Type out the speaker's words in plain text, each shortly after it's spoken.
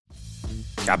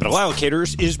Capital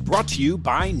Allocators is brought to you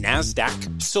by NASDAQ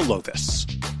Solovis.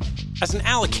 As an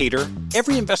allocator,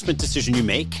 every investment decision you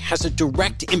make has a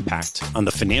direct impact on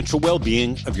the financial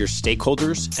well-being of your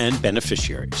stakeholders and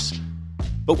beneficiaries.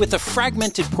 But with a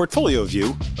fragmented portfolio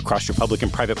view across your public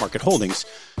and private market holdings,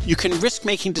 you can risk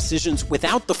making decisions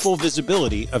without the full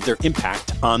visibility of their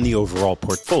impact on the overall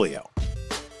portfolio.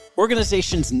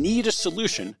 Organizations need a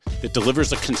solution that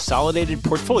delivers a consolidated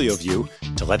portfolio view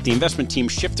to let the investment team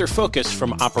shift their focus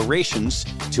from operations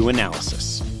to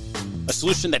analysis. A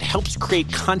solution that helps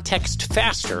create context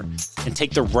faster and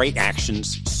take the right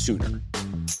actions sooner.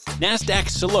 NASDAQ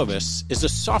Solovis is a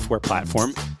software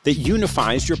platform that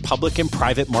unifies your public and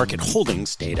private market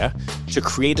holdings data to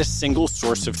create a single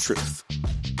source of truth.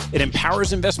 It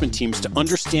empowers investment teams to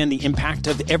understand the impact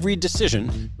of every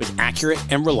decision with accurate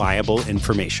and reliable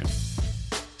information.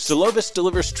 Solovis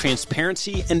delivers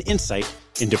transparency and insight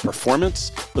into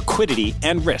performance, liquidity,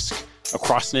 and risk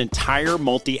across an entire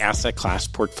multi-asset class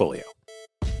portfolio.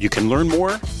 You can learn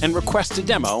more and request a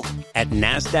demo at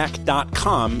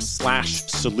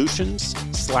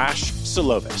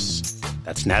nasdaq.com/solutions/Solovis.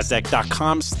 That's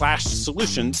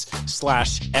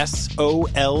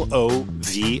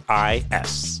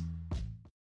nasdaq.com/solutions/SOLOVIS.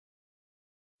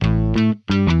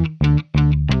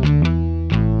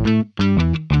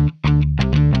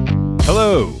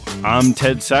 Hello, I'm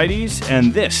Ted Seides,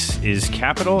 and this is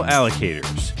Capital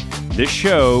Allocators. This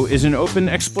show is an open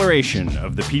exploration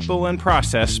of the people and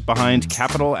process behind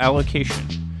capital allocation.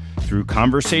 Through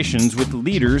conversations with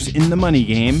leaders in the money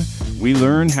game, we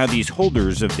learn how these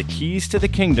holders of the keys to the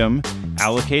kingdom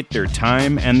allocate their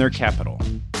time and their capital.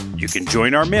 You can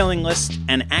join our mailing list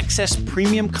and access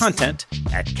premium content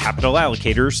at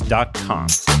capitalallocators.com.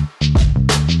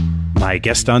 My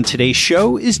guest on today's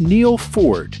show is Neal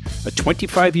Foard, a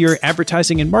 25-year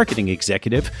advertising and marketing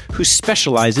executive who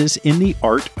specializes in the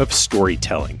art of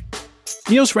storytelling.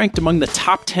 Neal's ranked among the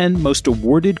top 10 most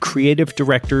awarded creative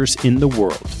directors in the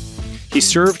world. He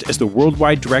served as the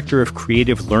worldwide director of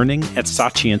creative learning at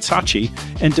Saatchi & Saatchi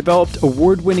and developed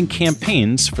award-winning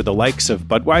campaigns for the likes of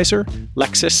Budweiser,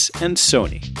 Lexus, and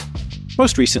Sony.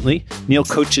 Most recently, Neal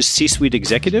coaches C-suite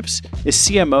executives, is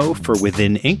CMO for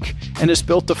Within Inc., and has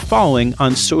built a following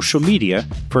on social media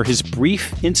for his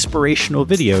brief, inspirational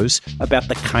videos about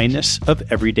the kindness of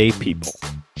everyday people.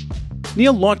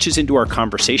 Neal launches into our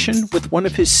conversation with one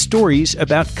of his stories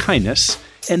about kindness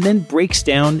and then breaks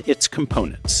down its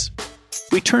components.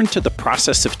 We turn to the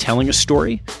process of telling a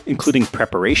story, including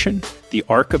preparation, the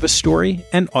arc of a story,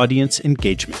 and audience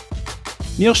engagement.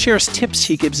 Neal shares tips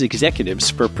he gives executives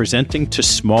for presenting to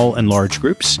small and large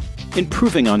groups,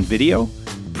 improving on video,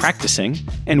 practicing,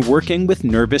 and working with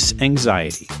nervous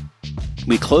anxiety.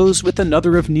 We close with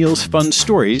another of Neal's fun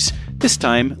stories, this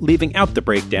time leaving out the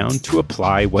breakdown to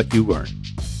apply what you learn.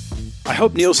 I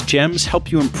hope Neal's gems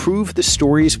help you improve the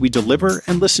stories we deliver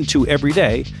and listen to every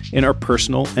day in our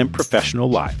personal and professional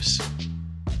lives.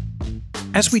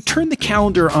 As we turn the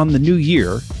calendar on the new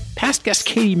year, past guest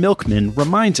Katie Milkman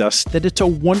reminds us that it's a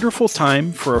wonderful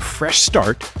time for a fresh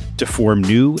start to form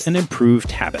new and improved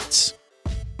habits.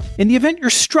 In the event you're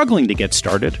struggling to get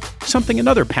started, something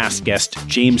another past guest,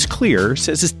 James Clear,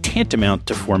 says is tantamount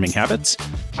to forming habits,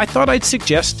 I thought I'd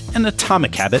suggest an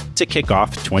atomic habit to kick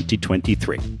off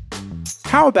 2023.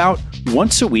 How about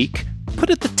once a week,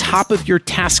 put at the top of your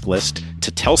task list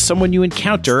to tell someone you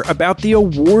encounter about the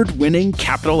award-winning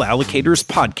Capital Allocators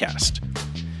podcast.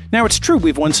 Now, it's true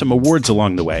we've won some awards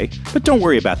along the way, but don't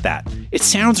worry about that. It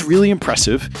sounds really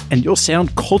impressive, and you'll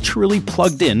sound culturally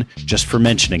plugged in just for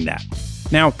mentioning that.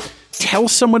 Now, tell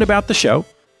someone about the show,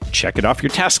 check it off your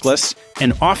task list,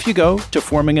 and off you go to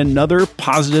forming another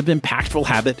positive, impactful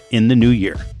habit in the new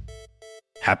year.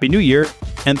 Happy New Year,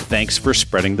 and thanks for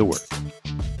spreading the word.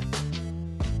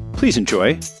 Please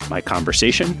enjoy my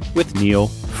conversation with Neal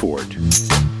Foard.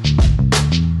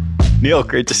 Neal,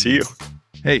 great to see you.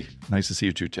 Hey, nice to see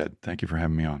you too, Ted. Thank you for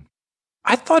having me on.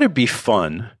 I thought it'd be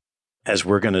fun, as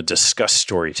we're going to discuss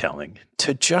storytelling,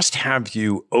 to just have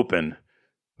you open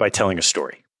by telling a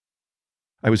story.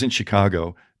 I was in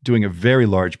Chicago doing a very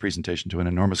large presentation to an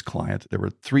enormous client. There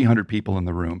were 300 people in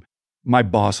the room. My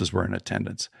bosses were in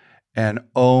attendance. And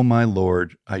oh my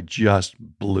Lord, I just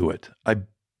blew it. I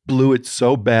blew it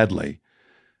so badly,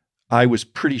 I was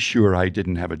pretty sure I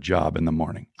didn't have a job in the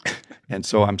morning. And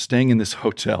so I'm staying in this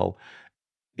hotel.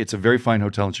 It's a very fine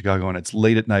hotel in Chicago, and it's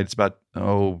late at night. It's about,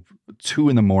 2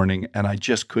 in the morning, and I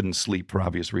just couldn't sleep for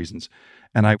obvious reasons.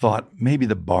 And I thought, maybe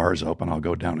the bar's open. I'll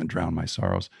go down and drown my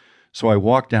sorrows. So I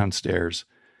walk downstairs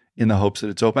in the hopes that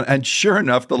it's open, and sure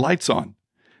enough, the light's on.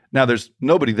 Now, there's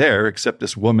nobody there except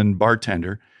this woman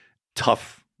bartender,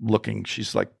 tough looking.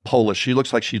 She's like Polish. She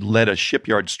looks like she led a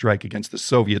shipyard strike against the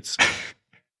Soviets.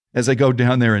 As I go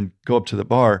down there and go up to the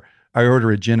bar, I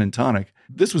order a gin and tonic.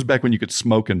 This was back when you could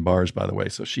smoke in bars, by the way.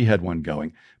 So she had one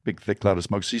going, big, thick cloud of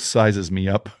smoke. She sizes me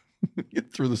up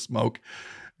through the smoke.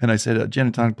 And I said, gin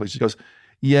and tonic, please. She goes,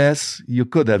 yes, you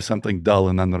could have something dull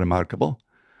and unremarkable.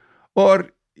 Or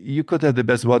you could have the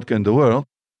best vodka in the world.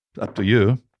 Up to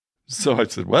you. So I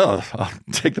said, well, I'll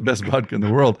take the best vodka in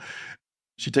the world.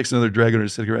 She takes another drag on her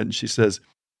cigarette and she says,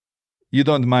 you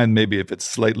don't mind maybe if it's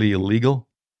slightly illegal?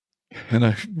 And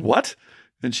I, what?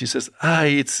 And she says,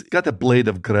 it's got a blade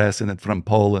of grass in it from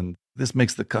Poland. This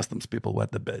makes the customs people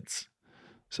wet the beds.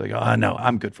 So I go, no,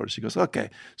 I'm good for it. She goes, okay.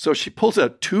 So she pulls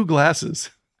out 2 glasses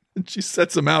and she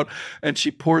sets them out and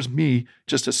she pours me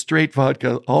just a straight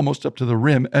vodka almost up to the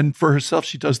rim. And for herself,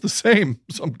 she does the same.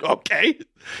 So I'm, okay,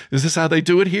 is this how they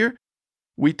do it here?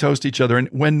 We toast each other. And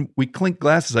when we clink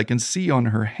glasses, I can see on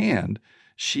her hand,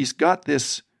 she's got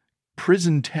this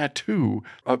prison tattoo,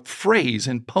 a phrase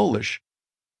in Polish.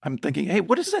 I'm thinking, hey,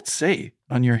 what does that say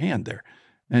on your hand there?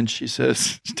 And she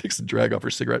says, she takes a drag off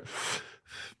her cigarette.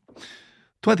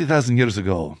 20,000 years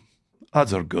ago,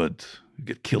 odds are good. You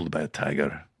get killed by a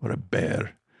tiger or a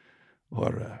bear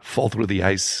or fall through the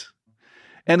ice.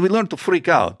 And we learned to freak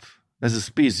out as a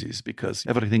species because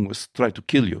everything was trying to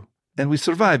kill you. And we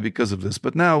survived because of this.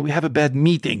 But now we have a bad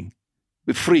meeting.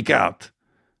 We freak out.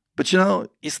 But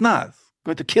it's not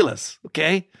going to kill us,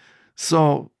 okay?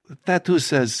 So the tattoo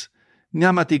says,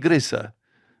 Nyama tigresa,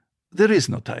 there is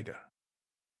no tiger.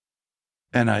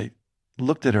 And I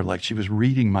looked at her like she was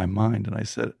reading my mind. And I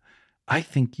said, I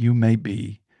think you may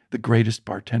be the greatest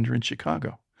bartender in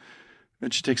Chicago.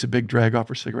 And she takes a big drag off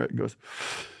her cigarette and goes,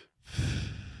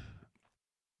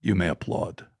 you may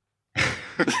applaud.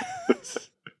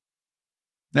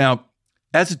 Now,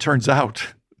 as it turns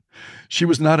out, she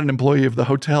was not an employee of the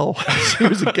hotel. She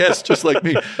was a guest just like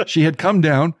me. She had come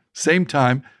down, same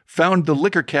time, found the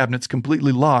liquor cabinets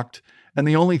completely locked, and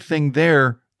the only thing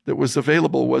there that was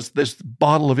available was this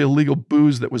bottle of illegal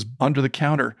booze that was under the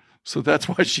counter. So that's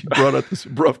why she brought up this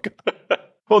Brovka.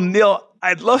 Well, Neal,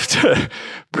 I'd love to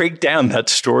break down that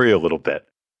story a little bit.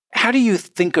 How do you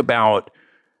think about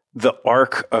the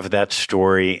arc of that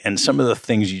story and some of the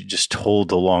things you just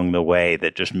told along the way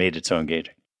that just made it so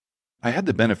engaging? I had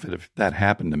the benefit of that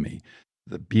happen to me.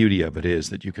 The beauty of it is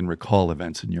that you can recall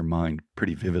events in your mind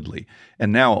pretty vividly.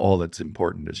 And now all that's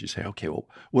important is you say, okay, well,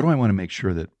 what do I want to make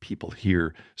sure that people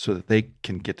hear so that they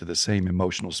can get to the same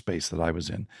emotional space that I was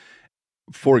in?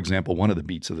 For example, one of the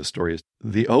beats of the story is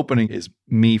the opening is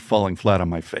me falling flat on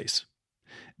my face.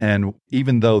 And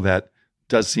even though that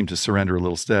does seem to surrender a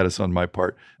little status on my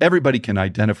part, everybody can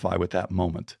identify with that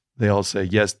moment. They all say,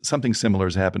 yes, something similar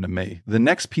has happened to me. The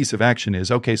next piece of action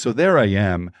is, okay, so there I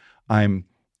am. I'm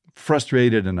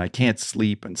frustrated and I can't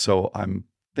sleep. And so I'm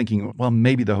thinking, well,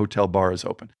 maybe the hotel bar is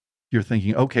open. You're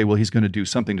thinking, okay, well, he's going to do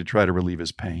something to try to relieve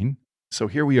his pain. So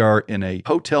here we are in a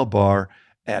hotel bar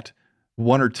at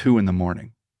 1 or 2 in the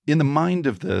morning. In the mind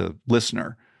of the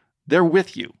listener, they're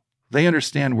with you. They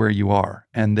understand where you are,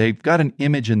 and they've got an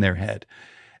image in their head.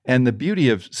 And the beauty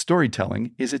of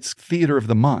storytelling is it's theater of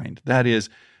the mind. That is,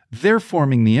 they're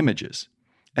forming the images.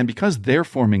 And because they're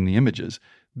forming the images,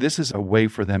 this is a way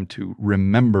for them to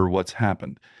remember what's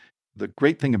happened. The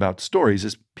great thing about stories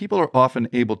is people are often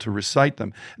able to recite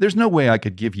them. There's no way I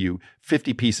could give you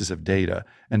 50 pieces of data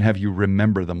and have you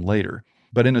remember them later.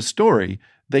 But in a story,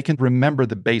 they can remember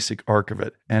the basic arc of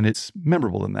it, and it's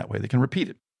memorable in that way. They can repeat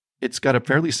it. It's got a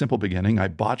fairly simple beginning. I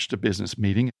botched a business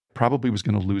meeting, probably was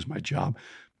going to lose my job.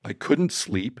 I couldn't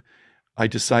sleep. I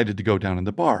decided to go down in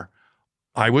the bar.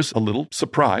 I was a little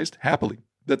surprised, happily,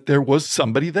 that there was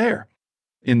somebody there.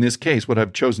 In this case, what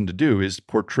I've chosen to do is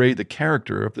portray the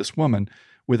character of this woman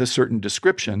with a certain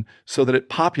description so that it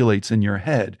populates in your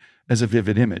head as a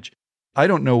vivid image. I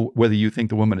don't know whether you think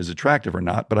the woman is attractive or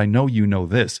not, but I know you know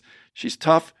this. She's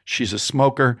tough. She's a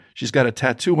smoker. She's got a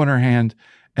tattoo on her hand,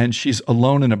 and she's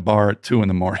alone in a bar at 2 in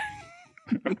the morning.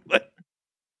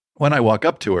 When I walk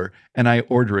up to her and I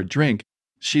order a drink,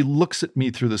 she looks at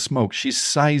me through the smoke. She's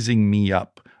sizing me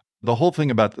up. The whole thing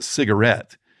about the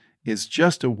cigarette is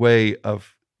just a way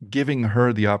of giving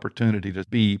her the opportunity to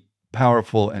be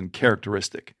powerful and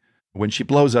characteristic. When she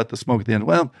blows out the smoke at the end,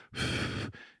 well,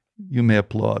 you may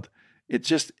applaud. It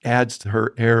just adds to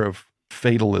her air of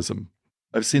fatalism.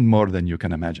 I've seen more than you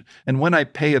can imagine. And when I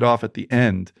pay it off at the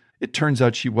end, it turns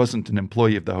out she wasn't an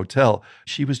employee of the hotel.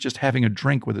 She was just having a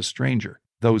drink with a stranger.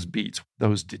 Those beats,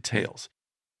 those details.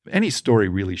 Any story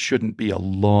really shouldn't be a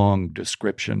long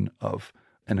description of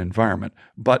an environment.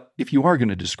 But if you are going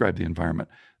to describe the environment,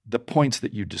 the points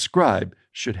that you describe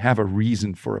should have a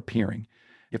reason for appearing.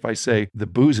 If I say the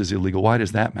booze is illegal, why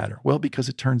does that matter? Well, because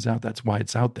it turns out that's why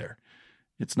it's out there.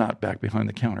 It's not back behind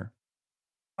the counter.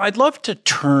 I'd love to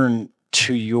turn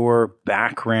to your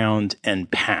background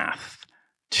and path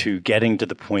to getting to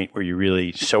the point where you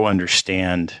really so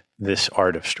understand this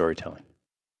art of storytelling.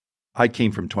 I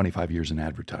came from 25 years in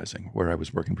advertising, where I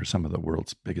was working for some of the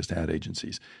world's biggest ad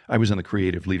agencies. I was on the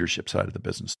creative leadership side of the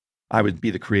business. I would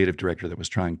be the creative director that was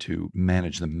trying to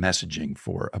manage the messaging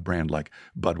for a brand like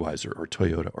Budweiser or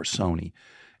Toyota or Sony.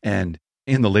 And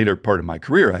in the later part of my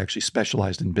career, I actually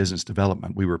specialized in business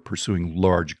development. We were pursuing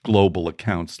large global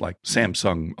accounts like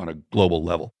Samsung on a global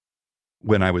level.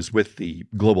 When I was with the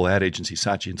global ad agency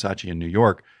Saatchi & Saatchi in New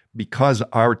York, because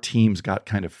our teams got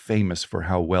kind of famous for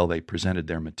how well they presented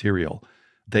their material,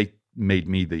 they made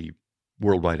me the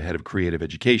worldwide head of creative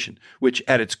education, which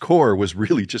at its core was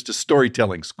really just a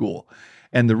storytelling school.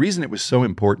 And the reason it was so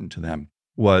important to them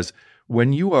was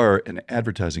when you are an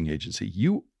advertising agency,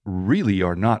 you really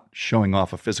are not showing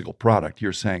off a physical product.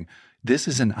 You're saying, this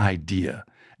is an idea,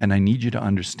 and I need you to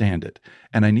understand it,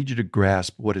 and I need you to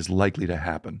grasp what is likely to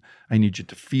happen. I need you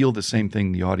to feel the same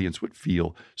thing the audience would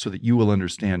feel so that you will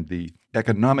understand the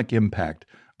economic impact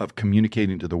of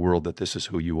communicating to the world that this is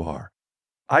who you are.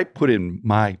 I put in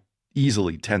my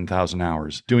easily 10,000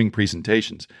 hours doing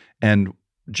presentations, and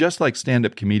just like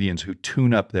stand-up comedians who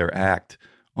tune up their act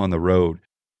on the road,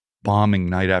 bombing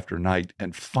night after night,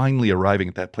 and finally arriving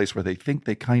at that place where they think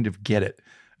they kind of get it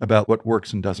about what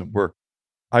works and doesn't work.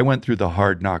 I went through the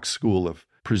hard knock school of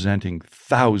presenting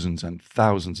thousands and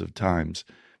thousands of times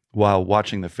while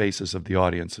watching the faces of the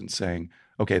audience and saying,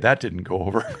 okay, that didn't go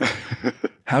over.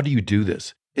 How do you do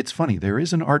this? It's funny, there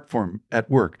is an art form at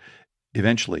work.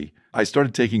 Eventually, I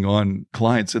started taking on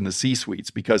clients in the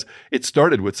C-suites because it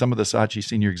started with some of the Saatchi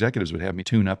senior executives would have me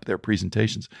tune up their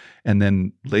presentations. And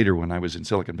then later when I was in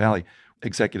Silicon Valley,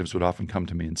 executives would often come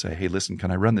to me and say, hey, listen, can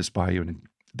I run this by you? And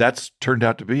that's turned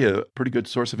out to be a pretty good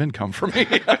source of income for me.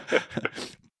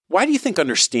 Why do you think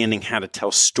understanding how to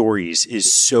tell stories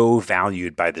is so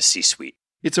valued by the C-suite?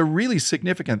 It's a really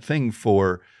significant thing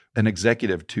for an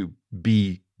executive to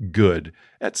be good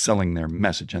at selling their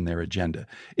message and their agenda.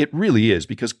 It really is,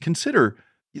 because consider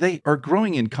they are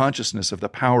growing in consciousness of the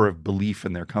power of belief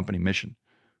in their company mission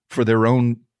for their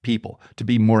own people to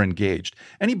be more engaged.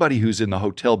 Anybody who's in the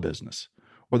hotel business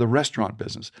or the restaurant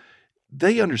business,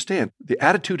 they understand the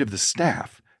attitude of the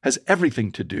staff has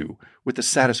everything to do with the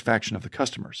satisfaction of the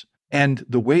customers. And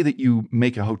the way that you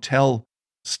make a hotel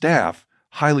staff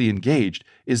highly engaged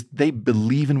is they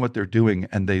believe in what they're doing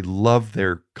and they love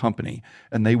their company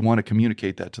and they want to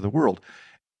communicate that to the world.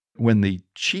 When the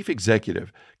chief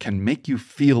executive can make you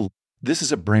feel this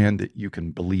is a brand that you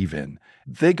can believe in,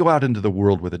 they go out into the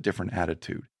world with a different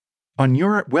attitude. On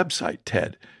your website,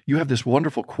 Ted, you have this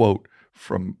wonderful quote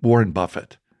from Warren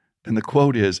Buffett. And the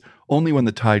quote is, only when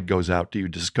the tide goes out do you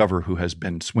discover who has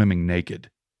been swimming naked.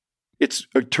 It's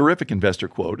a terrific investor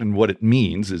quote, and what it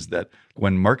means is that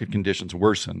when market conditions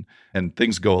worsen and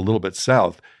things go a little bit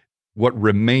south, what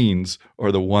remains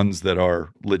are the ones that are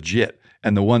legit,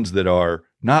 and the ones that are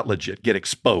not legit get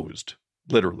exposed,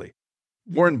 literally.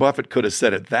 Warren Buffett could have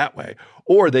said it that way,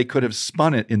 or they could have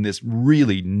spun it in this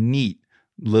really neat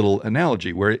little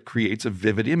analogy where it creates a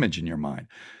vivid image in your mind.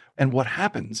 And what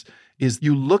happens is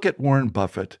you look at Warren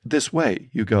Buffett this way.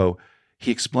 You go, he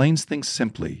explains things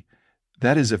simply.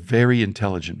 That is a very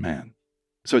intelligent man.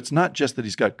 So it's not just that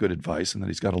he's got good advice and that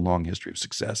he's got a long history of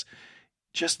success.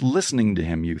 Just listening to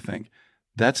him, you think,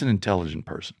 that's an intelligent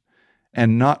person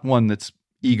and not one that's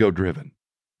ego-driven.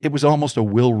 It was almost a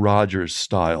Will Rogers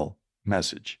style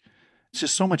message. It's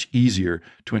just so much easier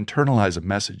to internalize a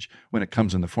message when it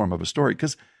comes in the form of a story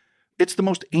because it's the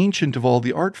most ancient of all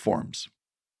the art forms.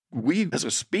 We, as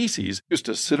a species, used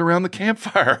to sit around the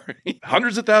campfire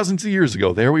hundreds of thousands of years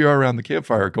ago. There we are around the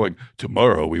campfire going,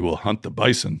 tomorrow we will hunt the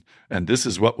bison, and this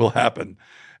is what will happen.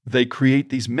 They create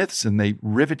these myths, and they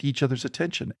rivet each other's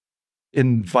attention.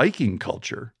 In Viking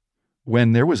culture,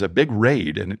 when there was a big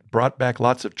raid and it brought back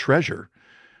lots of treasure,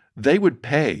 they would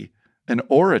pay an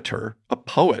orator, a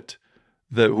poet,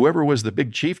 whoever was the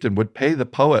big chieftain would pay the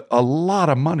poet a lot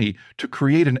of money to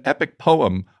create an epic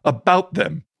poem about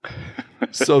them.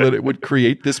 So that it would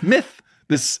create this myth,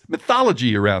 this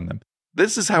mythology around them.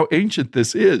 This is how ancient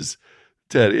this is,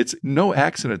 Ted. It's no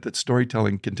accident that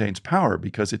storytelling contains power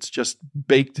because it's just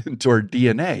baked into our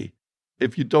DNA.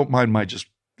 If you don't mind my just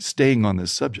staying on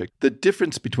this subject, the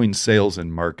difference between sales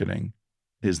and marketing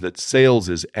is that sales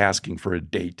is asking for a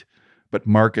date, but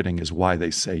marketing is why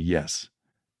they say yes.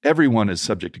 Everyone is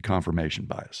subject to confirmation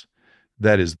bias.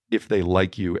 That is, if they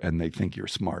like you and they think you're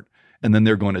smart. And then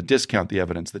they're going to discount the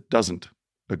evidence that doesn't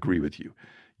agree with you.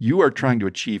 You are trying to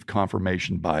achieve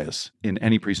confirmation bias in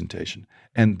any presentation.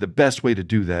 And the best way to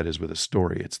do that is with a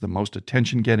story. It's the most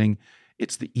attention-getting.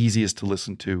 It's the easiest to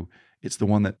listen to. It's the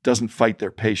one that doesn't fight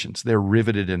their patience. They're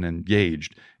riveted and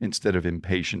engaged instead of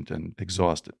impatient and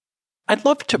exhausted. I'd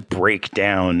love to break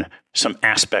down some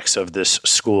aspects of this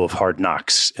school of hard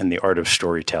knocks and the art of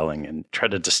storytelling and try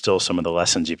to distill some of the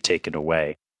lessons you've taken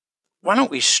away. Why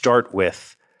don't we start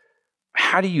with,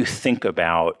 how do you think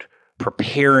about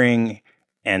preparing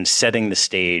and setting the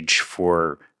stage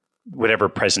for whatever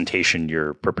presentation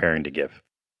you're preparing to give?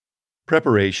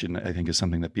 Preparation, I think, is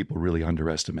something that people really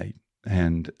underestimate.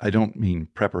 And I don't mean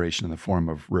preparation in the form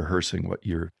of rehearsing what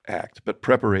your act, but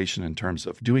preparation in terms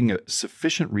of doing a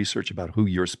sufficient research about who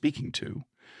you're speaking to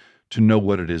know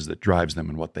what it is that drives them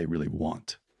and what they really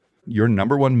want. Your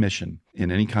number one mission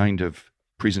in any kind of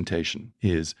presentation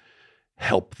is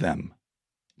help them.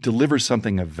 Deliver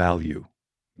something of value.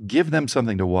 Give them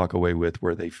something to walk away with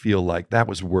where they feel like that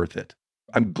was worth it.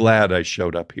 I'm glad I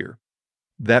showed up here.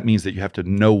 That means that you have to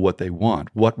know what they want,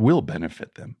 what will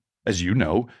benefit them. As you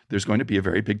know, there's going to be a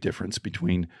very big difference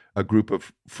between a group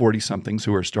of 40-somethings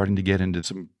who are starting to get into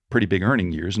some pretty big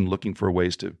earning years and looking for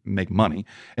ways to make money,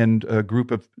 and a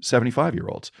group of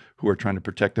 75-year-olds who are trying to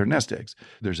protect their nest eggs.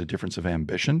 There's a difference of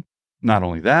ambition. Not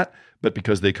only that, but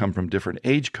because they come from different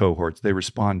age cohorts, they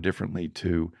respond differently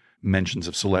to mentions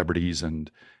of celebrities. And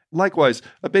likewise,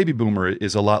 a baby boomer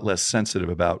is a lot less sensitive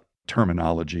about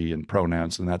terminology and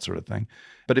pronouns and that sort of thing.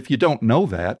 But if you don't know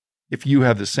that, if you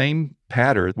have the same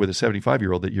pattern with a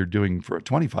 75-year-old that you're doing for a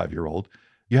 25-year-old,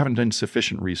 you haven't done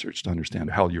sufficient research to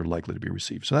understand how you're likely to be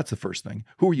received. So that's the first thing.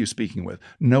 Who are you speaking with?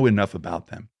 Know enough about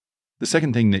them. The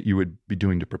second thing that you would be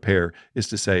doing to prepare is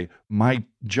to say, my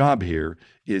job here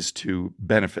is to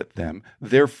benefit them.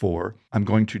 Therefore, I'm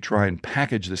going to try and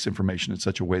package this information in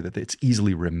such a way that it's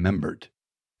easily remembered.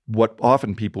 What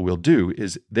often people will do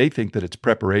is they think that it's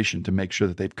preparation to make sure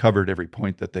that they've covered every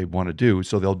point that they want to do,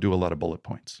 so they'll do a lot of bullet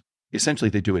points. Essentially,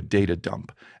 they do a data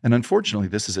dump. And unfortunately,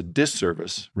 this is a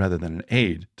disservice rather than an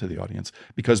aid to the audience,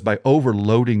 because by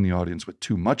overloading the audience with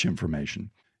too much information,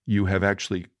 you have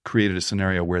actually created a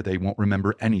scenario where they won't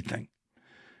remember anything.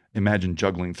 Imagine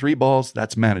juggling 3 balls,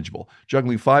 that's manageable.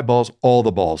 Juggling 5 balls, all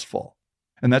the balls fall.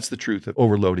 And that's the truth of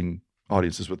overloading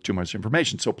audiences with too much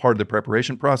information. So part of the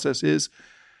preparation process is,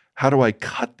 how do I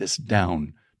cut this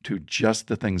down to just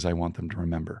the things I want them to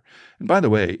remember? And by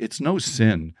the way, it's no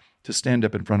sin to stand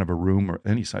up in front of a room or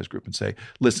any size group and say,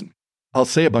 listen, I'll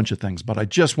say a bunch of things, but I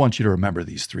just want you to remember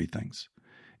these 3 things.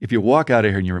 If you walk out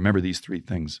of here and you remember these 3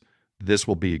 things, this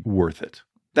will be worth it.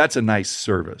 That's a nice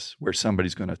service where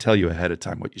somebody's going to tell you ahead of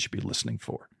time what you should be listening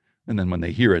for. And then when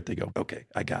they hear it, they go, okay,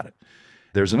 I got it.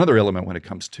 There's another element when it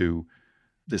comes to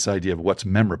this idea of what's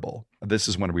memorable. This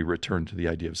is when we return to the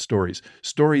idea of stories.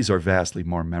 Stories are vastly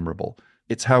more memorable.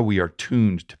 It's how we are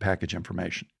tuned to package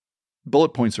information.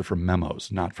 Bullet points are for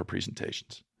memos, not for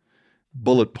presentations.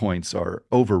 Bullet points are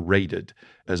overrated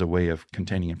as a way of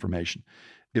containing information.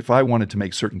 If I wanted to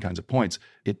make certain kinds of points,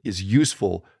 it is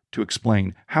useful to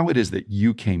explain how it is that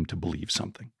you came to believe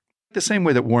something. The same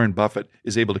way that Warren Buffett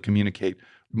is able to communicate,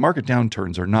 market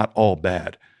downturns are not all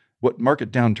bad. What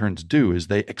market downturns do is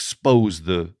they expose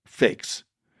the fakes.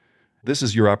 This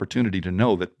is your opportunity to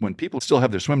know that when people still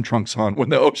have their swim trunks on when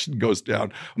the ocean goes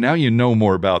down, now you know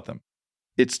more about them.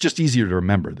 It's just easier to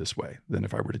remember this way than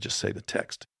if I were to just say the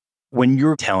text. When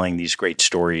you're telling these great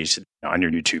stories on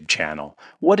your YouTube channel,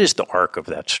 what is the arc of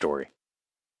that story?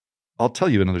 I'll tell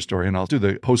you another story, and I'll do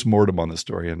the post-mortem on the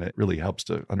story, and it really helps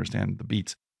to understand the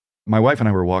beats. My wife and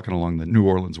I were walking along the New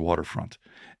Orleans waterfront.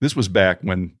 This was back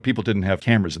when people didn't have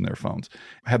cameras in their phones.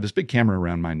 I have this big camera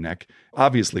around my neck.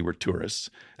 Obviously, we're tourists.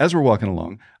 As we're walking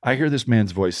along, I hear this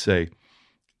man's voice say,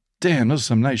 "Dan, those are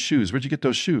some nice shoes. Where'd you get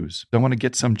those shoes? I want to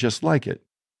get some just like it."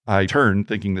 I turn,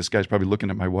 thinking this guy's probably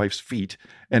looking at my wife's feet,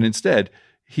 and instead,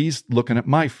 he's looking at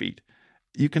my feet.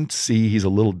 You can see he's a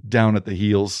little down at the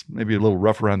heels, maybe a little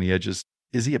rough around the edges.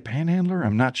 Is he a panhandler?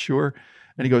 I'm not sure.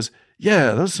 And he goes,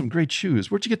 "Yeah, those are some great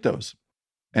shoes. Where'd you get those?"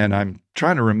 And I'm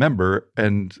trying to remember.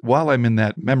 And while I'm in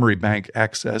that memory bank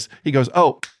access, he goes,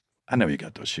 "Oh, I know you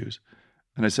got those shoes."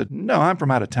 And I said, "No, I'm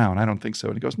from out of town. I don't think so."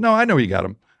 And he goes, "No, I know you got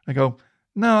them." I go,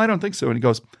 "No, I don't think so." And he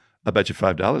goes, "I'll bet you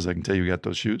 $5 I can tell you got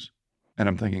those shoes." And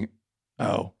I'm thinking,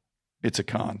 oh, it's a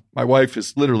con. My wife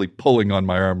is literally pulling on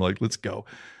my arm like, let's go.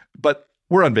 But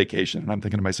we're on vacation. And I'm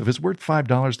thinking to myself, is it worth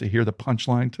 $5 to hear the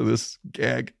punchline to this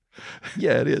gag?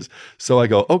 Yeah, it is. So I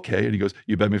go, okay. And he goes,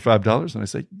 "You bet me $5? And I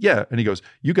say, "Yeah." And he goes,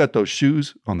 "You got those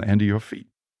shoes on the end of your feet."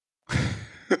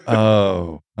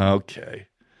 Oh, okay.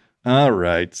 All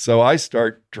right. So I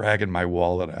start dragging my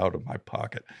wallet out of my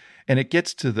pocket, and it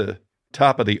gets to the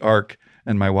top of the arc.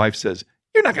 And my wife says,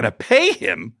 You're not going to pay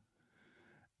him.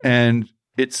 And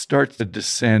it starts to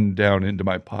descend down into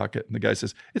my pocket. And the guy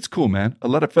says, it's cool, man. A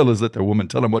lot of fellas let their woman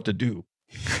tell them what to do.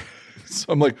 So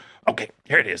I'm like, okay,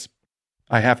 here it is.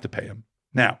 I have to pay him.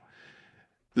 Now,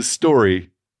 the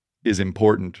story is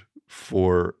important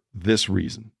for this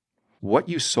reason. What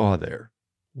you saw there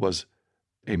was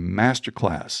a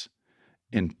masterclass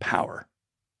in power.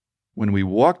 When we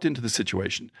walked into the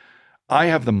situation, I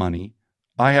have the money,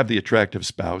 I have the attractive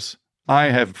spouse, I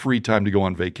have free time to go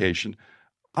on vacation.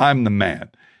 I'm the man.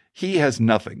 He has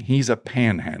nothing. He's a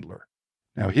panhandler.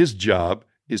 Now, his job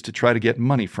is to try to get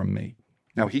money from me.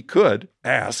 Now, he could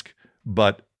ask,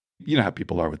 but you know how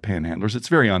people are with panhandlers. It's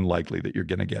very unlikely that you're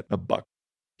going to get a buck.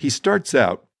 He starts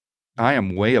out, I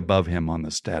am way above him on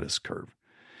the status curve.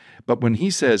 But when he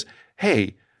says,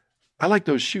 hey, I like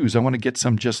those shoes, I want to get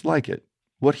some just like it,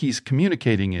 what he's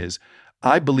communicating is,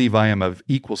 I believe I am of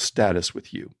equal status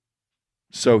with you.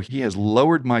 So he has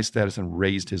lowered my status and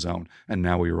raised his own, and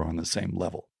now we are on the same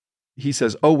level. He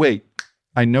says, oh, wait,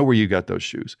 I know where you got those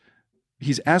shoes.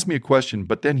 He's asked me a question,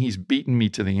 but then he's beaten me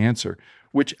to the answer,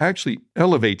 which actually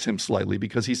elevates him slightly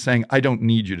because he's saying, I don't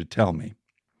need you to tell me.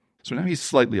 So now he's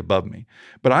slightly above me.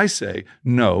 But I say,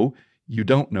 no, you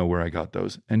don't know where I got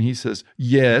those. And he says,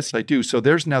 yes, I do. So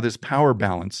there's now this power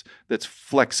balance that's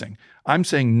flexing. I'm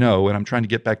saying no, and I'm trying to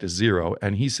get back to zero.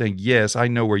 And he's saying, yes, I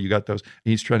know where you got those.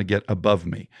 And he's trying to get above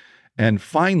me. And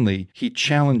finally, he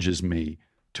challenges me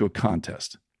to a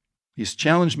contest. He's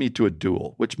challenged me to a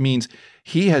duel, which means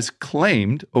he has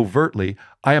claimed overtly,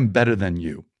 I am better than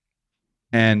you.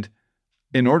 And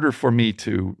in order for me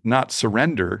to not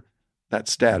surrender that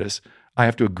status, I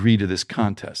have to agree to this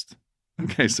contest.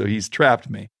 Okay, so he's trapped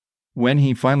me. When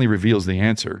he finally reveals the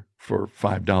answer for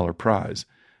 $5 prize,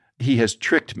 he has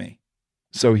tricked me.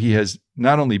 So he has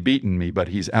not only beaten me, but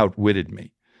he's outwitted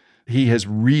me. He has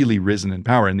really risen in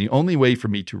power. And the only way for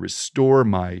me to restore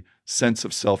my sense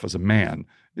of self as a man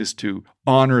is to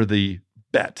honor the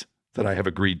bet that I have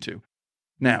agreed to.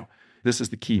 Now, this is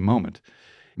the key moment.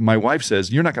 My wife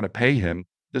says, you're not going to pay him.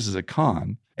 This is a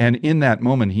con. And in that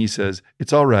moment, he says,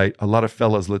 it's all right. A lot of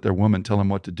fellas let their woman tell them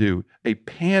what to do. A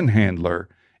panhandler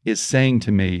is saying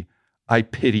to me, I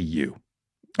pity you.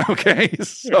 Okay,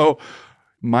 so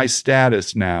my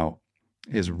status now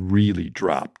is really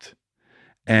dropped.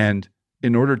 And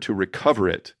in order to recover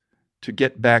it, to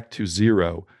get back to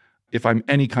zero, if I'm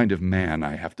any kind of man,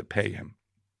 I have to pay him.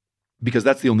 Because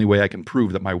that's the only way I can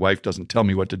prove that my wife doesn't tell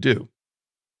me what to do.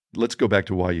 Let's go back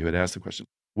to why you had asked the question.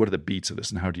 What are the beats of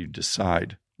this and how do you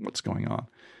decide what's going on?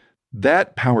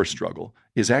 That power struggle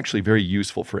is actually very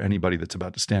useful for anybody that's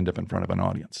about to stand up in front of an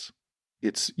audience.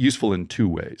 It's useful in two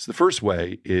ways. The first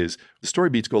way is the story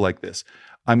beats go like this.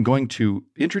 I'm going to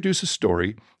introduce a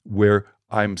story where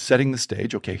I'm setting the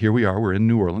stage. Okay, here we are. We're in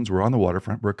New Orleans. We're on the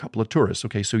waterfront. We're a couple of tourists.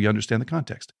 Okay, so you understand the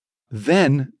context.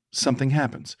 Then something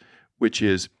happens, which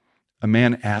is a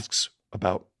man asks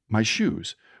about my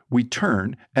shoes. We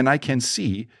turn, and I can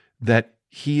see that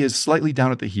he is slightly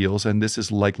down at the heels, and this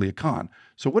is likely a con.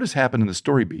 So what has happened in the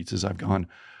story beats is I've gone,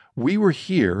 we were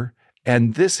here,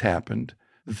 and this happened.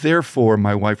 Therefore,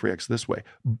 my wife reacts this way.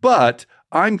 But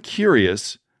I'm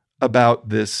curious about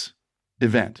this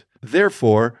event.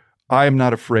 Therefore, I am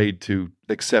not afraid to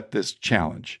accept this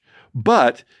challenge.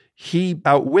 But he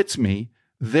outwits me.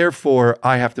 Therefore,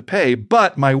 I have to pay.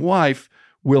 But my wife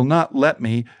will not let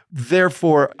me.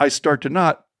 Therefore, I start to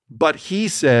not. But he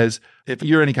says, if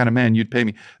you're any kind of man, you'd pay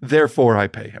me. Therefore, I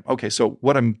pay him. Okay, so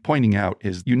what I'm pointing out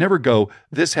is you never go,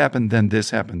 this happened, then this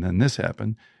happened, then this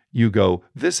happened. You go,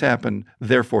 this happened,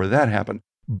 therefore that happened.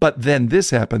 But then this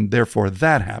happened, therefore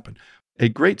that happened. A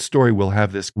great story will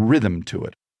have this rhythm to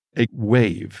it, a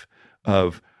wave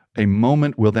of a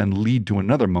moment will then lead to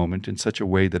another moment in such a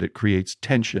way that it creates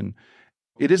tension.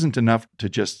 It isn't enough to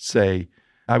just say,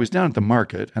 I was down at the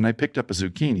market and I picked up a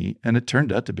zucchini and it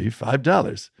turned out to be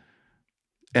 $5.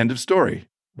 End of story.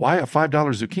 Why a $5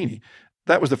 zucchini?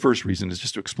 That was the first reason, is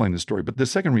just to explain the story. But the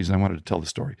second reason I wanted to tell the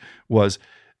story was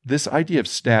this idea of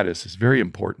status is very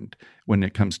important when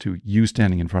it comes to you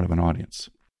standing in front of an audience.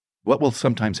 What will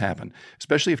sometimes happen,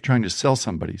 especially if trying to sell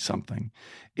somebody something,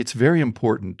 it's very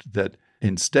important that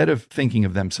instead of thinking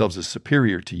of themselves as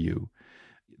superior to you,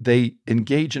 they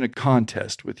engage in a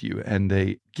contest with you and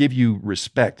they give you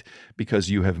respect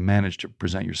because you have managed to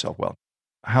present yourself well.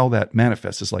 How that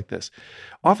manifests is like this.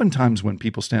 Oftentimes when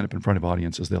people stand up in front of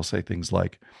audiences, they'll say things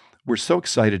like, we're so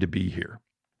excited to be here.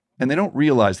 And they don't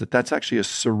realize that that's actually a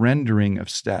surrendering of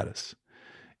status.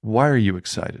 Why are you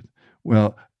excited?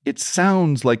 Well, it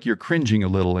sounds like you're cringing a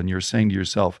little and you're saying to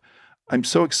yourself, I'm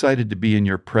so excited to be in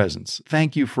your presence.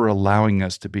 Thank you for allowing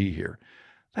us to be here.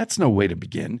 That's no way to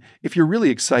begin. If you're really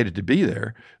excited to be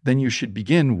there, then you should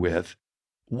begin with,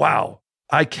 wow,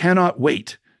 I cannot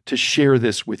wait to share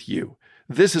this with you.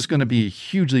 This is going to be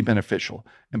hugely beneficial.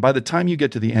 And by the time you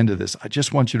get to the end of this, I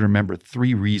just want you to remember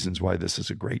 3 reasons why this is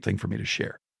a great thing for me to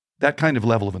share. That kind of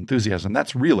level of enthusiasm,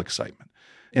 that's real excitement.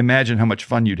 Imagine how much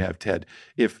fun you'd have, Ted,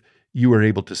 if you were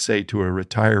able to say to a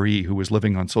retiree who was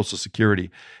living on Social Security,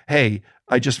 hey,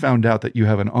 I just found out that you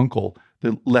have an uncle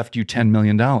that left you $10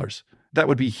 million. That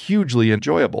would be hugely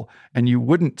enjoyable. And you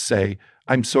wouldn't say,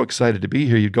 I'm so excited to be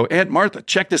here. You'd go, Aunt Martha,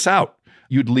 check this out.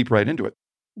 You'd leap right into it.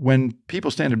 When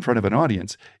people stand in front of an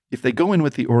audience, if they go in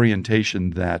with the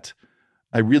orientation that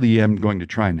I really am going to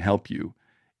try and help you,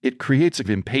 it creates an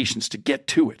impatience to get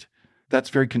to it. That's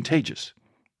very contagious,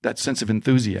 that sense of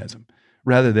enthusiasm,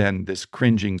 rather than this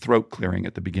cringing throat clearing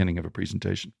at the beginning of a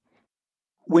presentation.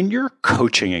 When you're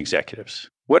coaching executives,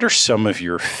 what are some of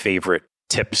your favorite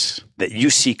tips that you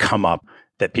see come up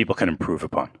that people can improve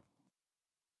upon?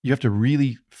 You have to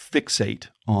really fixate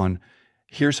on,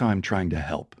 here's how I'm trying to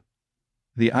help.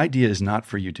 The idea is not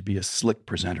for you to be a slick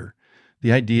presenter.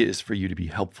 The idea is for you to be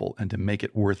helpful and to make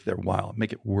it worth their while,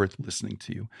 make it worth listening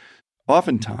to you.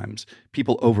 Oftentimes,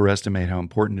 people overestimate how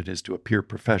important it is to appear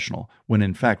professional, when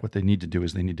in fact what they need to do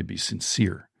is they need to be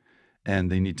sincere and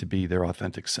they need to be their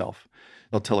authentic self.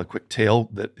 I'll tell a quick tale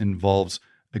that involves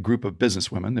a group of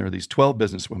businesswomen. There are these 12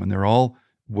 businesswomen. They're all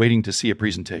waiting to see a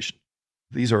presentation.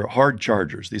 These are hard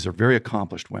chargers. These are very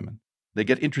accomplished women. They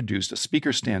get introduced. A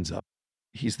speaker stands up.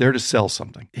 He's there to sell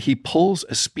something. He pulls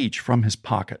a speech from his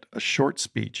pocket, a short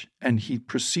speech, and he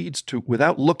proceeds to,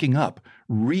 without looking up,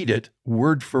 read it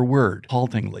word for word,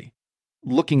 haltingly,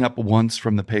 looking up once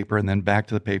from the paper and then back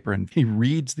to the paper, and he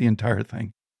reads the entire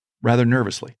thing rather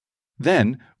nervously.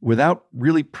 Then, without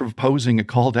really proposing a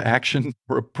call to action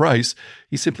or a price,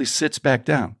 he simply sits back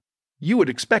down. You would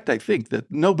expect, I think, that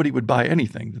nobody would buy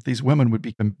anything, that these women would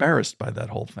be embarrassed by that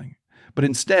whole thing. But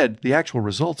instead, the actual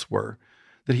results were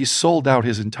that he sold out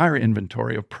his entire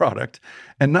inventory of product.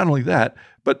 And not only that,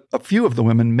 but a few of the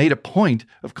women made a point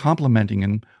of complimenting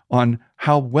him on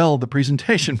how well the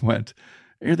presentation went.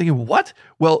 And you're thinking, what?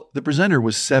 Well, the presenter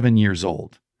was 7 years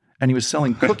old, and he was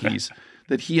selling cookies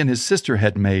that he and his sister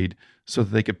had made so that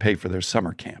they could pay for their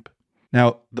summer camp.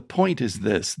 Now, the point is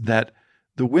this, that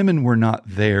the women were not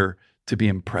there to be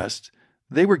impressed.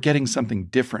 They were getting something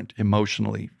different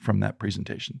emotionally from that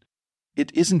presentation.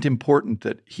 It isn't important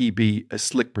that he be a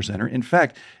slick presenter. In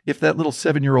fact, if that little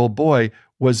 7-year-old boy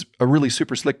was a really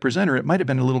super slick presenter, it might have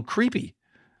been a little creepy.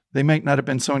 They might not have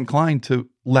been so inclined to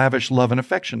lavish love and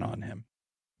affection on him.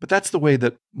 But that's the way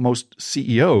that most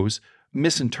CEOs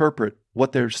misinterpret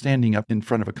what they're standing up in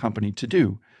front of a company to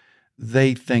do.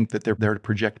 They think that they're there to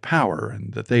project power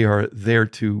and that they are there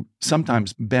to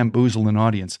sometimes bamboozle an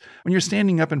audience. When you're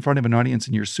standing up in front of an audience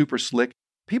and you're super slick,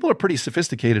 people are pretty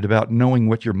sophisticated about knowing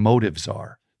what your motives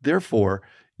are. Therefore,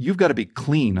 you've got to be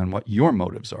clean on what your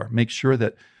motives are. Make sure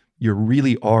that you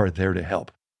really are there to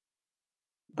help.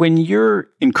 When you're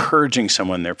encouraging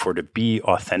someone, therefore, to be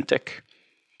authentic,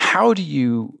 how do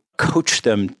you coach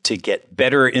them to get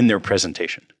better in their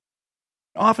presentation?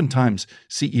 Oftentimes,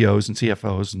 CEOs and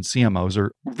CFOs and CMOs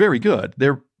are very good.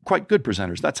 They're quite good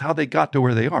presenters. That's how they got to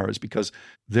where they are, is because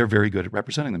they're very good at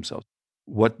representing themselves.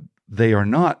 What they are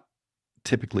not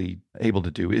typically able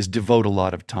to do is devote a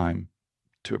lot of time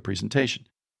to a presentation.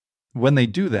 When they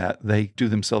do that, they do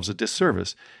themselves a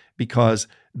disservice because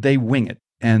they wing it.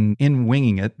 And in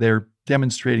winging it, they're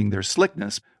demonstrating their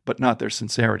slickness, but not their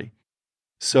sincerity.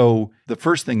 So the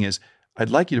first thing is, I'd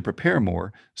like you to prepare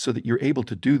more so that you're able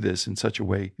to do this in such a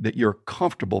way that you're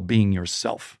comfortable being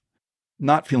yourself,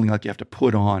 not feeling like you have to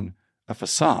put on a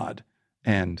facade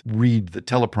and read the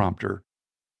teleprompter.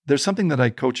 There's something that I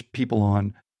coach people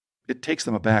on. It takes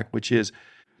them aback, which is,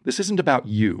 this isn't about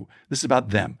you. This is about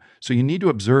them. So you need to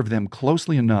observe them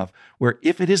closely enough where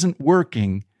if it isn't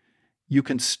working, you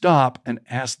can stop and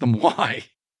ask them why.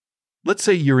 Let's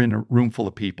say you're in a room full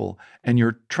of people and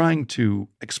you're trying to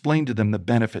explain to them the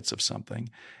benefits of something,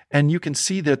 and you can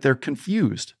see that they're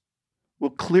confused.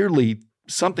 Well, clearly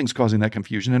something's causing that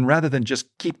confusion, and rather than just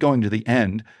keep going to the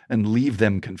end and leave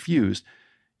them confused,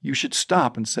 you should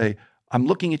stop and say, I'm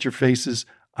looking at your faces.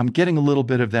 I'm getting a little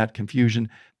bit of that confusion.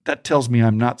 That tells me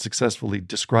I'm not successfully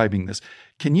describing this.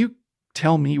 Can you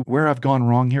tell me where I've gone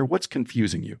wrong here? What's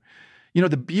confusing you? You know,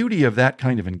 the beauty of that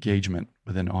kind of engagement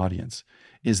with an audience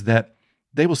is that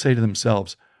they will say to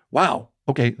themselves, wow,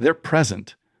 okay, they're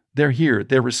present. They're here.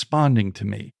 They're responding to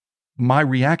me. My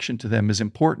reaction to them is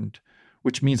important,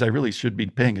 which means I really should be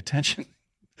paying attention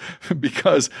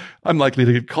because I'm likely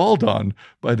to get called on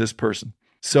by this person.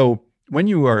 So when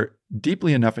you are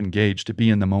deeply enough engaged to be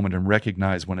in the moment and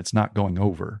recognize when it's not going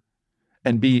over,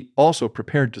 and be also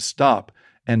prepared to stop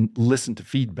and listen to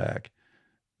feedback,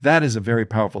 that is a very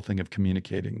powerful thing of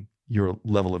communicating your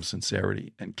level of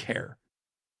sincerity and care.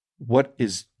 What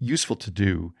is useful to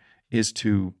do is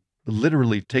to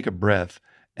literally take a breath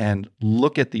and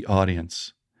look at the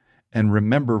audience and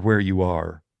remember where you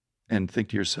are and think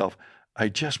to yourself, I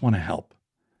just want to help.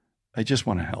 I just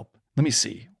want to help. Let me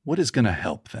see, what is going to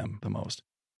help them the most?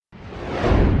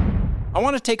 I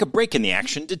want to take a break in the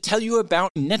action to tell you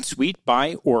about NetSuite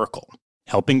by Oracle,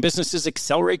 helping businesses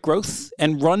accelerate growth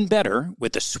and run better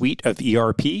with a suite of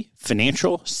ERP,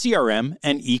 financial, CRM,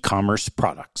 and e-commerce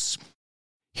products.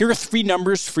 Here are 3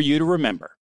 numbers for you to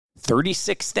remember: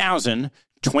 36,000,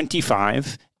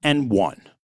 25, and 1.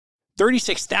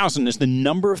 36,000 is the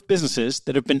number of businesses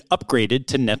that have been upgraded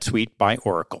to NetSuite by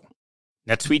Oracle.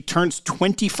 NetSuite turns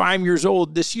 25 years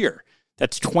old this year.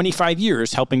 That's 25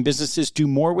 years helping businesses do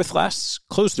more with less,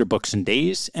 close their books in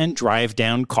days, and drive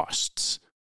down costs.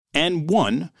 And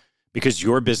 1, because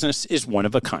your business is one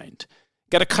of a kind.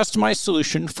 Get a customized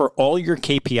solution for all your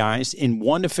KPIs in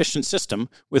one efficient system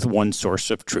with one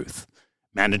source of truth.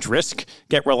 Manage risk,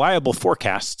 get reliable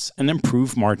forecasts, and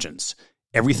improve margins.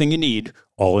 Everything you need,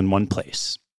 all in one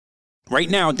place. Right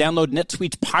now, download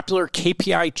NetSuite's popular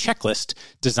KPI checklist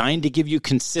designed to give you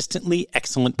consistently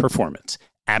excellent performance,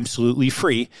 absolutely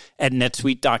free at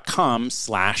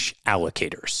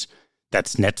netsuite.com/allocators.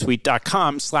 That's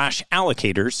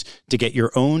netsuite.com/allocators to get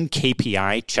your own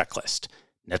KPI checklist.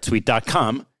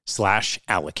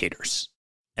 netsuite.com/allocators.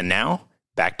 And now,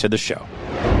 back to the show.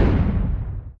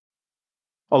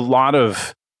 A lot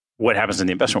of what happens in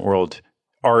the investment world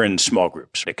are in small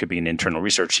groups. It could be an internal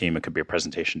research team. It could be a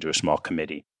presentation to a small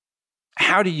committee.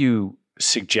 How do you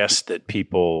suggest that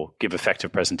people give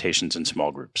effective presentations in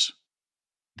small groups?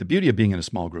 The beauty of being in a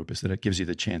small group is that it gives you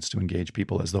the chance to engage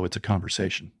people as though it's a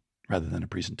conversation rather than a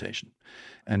presentation.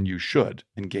 And you should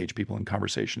engage people in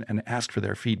conversation and ask for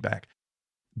their feedback.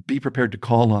 Be prepared to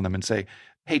call on them and say,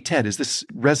 hey, Ted, is this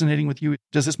resonating with you?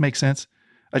 Does this make sense?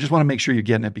 I just want to make sure you're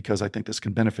getting it because I think this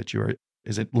can benefit you. Or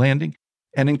is it landing?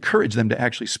 And encourage them to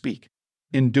actually speak.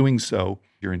 In doing so,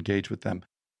 you're engaged with them.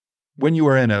 When you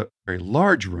are in a very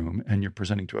large room and you're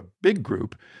presenting to a big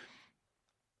group,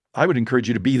 I would encourage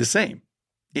you to be the same.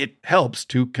 It helps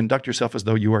to conduct yourself as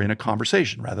though you are in a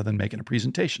conversation rather than making a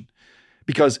presentation.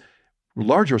 Because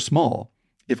large or small,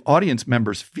 if audience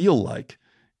members feel like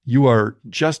you are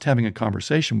just having a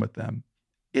conversation with them,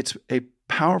 it's a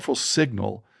powerful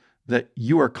signal that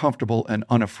you are comfortable and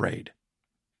unafraid.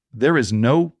 There is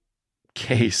no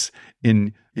case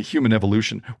in human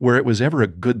evolution where it was ever a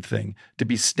good thing to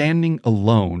be standing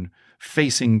alone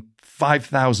facing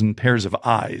 5,000 pairs of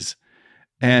eyes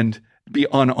and be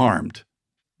unarmed.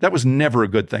 That was never a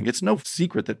good thing. It's no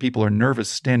secret that people are nervous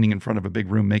standing in front of a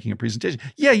big room making a presentation.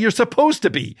 Yeah, you're supposed to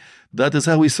be. That is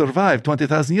how we survived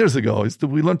 20,000 years ago, is that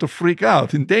we learned to freak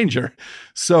out in danger.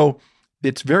 So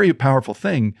it's a very powerful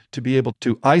thing to be able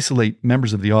to isolate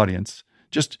members of the audience,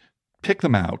 just pick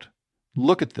them out,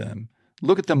 look at them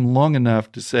long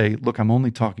enough to say, look, I'm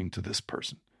only talking to this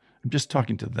person. I'm just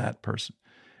talking to that person.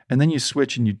 And then you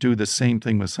switch and you do the same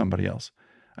thing with somebody else.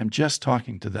 I'm just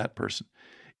talking to that person.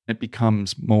 It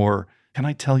becomes more, can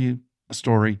I tell you a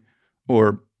story?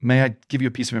 Or may I give you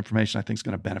a piece of information I think is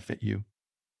going to benefit you?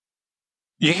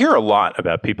 You hear a lot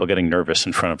about people getting nervous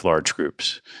in front of large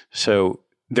groups. So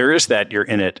there is that you're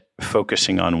in it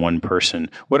focusing on one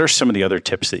person. What are some of the other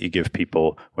tips that you give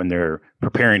people when they're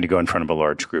preparing to go in front of a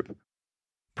large group?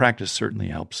 Practice certainly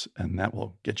helps, and that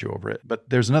will get you over it. But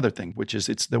there's another thing, which is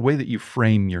it's the way that you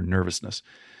frame your nervousness.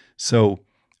 So,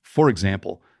 for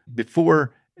example,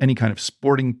 before any kind of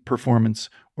sporting performance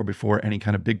or before any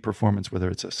kind of big performance, whether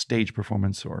it's a stage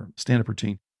performance or stand-up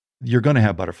routine, you're going to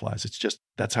have butterflies. It's just,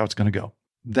 that's how it's going to go.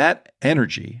 That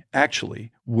energy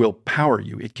actually will power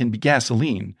you. It can be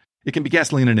gasoline. It can be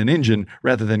gasoline in an engine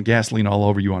rather than gasoline all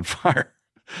over you on fire.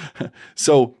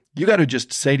 So you got to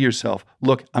just say to yourself,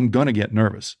 look, I'm going to get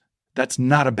nervous. That's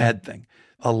not a bad thing.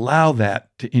 Allow that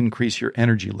to increase your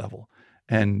energy level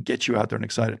and get you out there and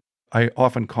excited. I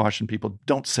often caution people,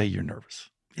 don't say you're nervous.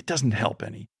 It doesn't help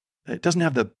any. It doesn't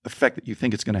have the effect that you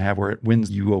think it's going to have where it wins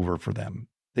you over for them.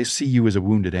 They see you as a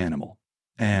wounded animal,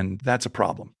 and that's a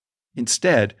problem.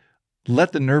 Instead,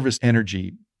 let the nervous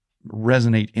energy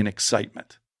resonate in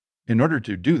excitement. In order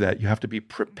to do that, you have to be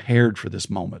prepared for this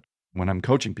moment. When I'm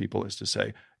coaching people is to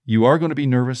say, you are going to be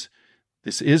nervous.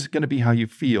 This is going to be how you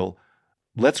feel.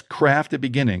 Let's craft a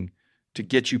beginning to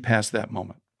get you past that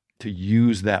moment, to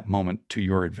use that moment to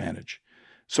your advantage.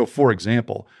 So, for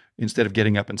example, instead of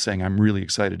getting up and saying, I'm really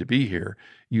excited to be here,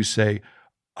 you say,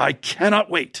 I cannot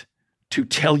wait to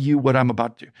tell you what I'm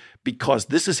about to, because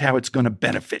this is how it's going to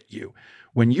benefit you.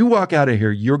 When you walk out of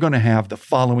here, you're going to have the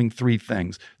following 3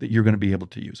 things that you're going to be able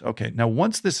to use. Okay, now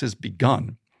once this has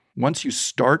begun, once you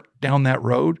start down that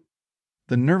road,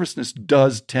 the nervousness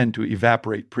does tend to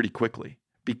evaporate pretty quickly,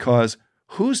 because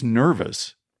who's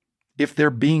nervous if they're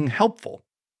being helpful?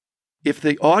 If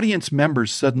the audience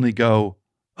members suddenly go,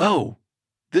 oh,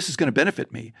 this is going to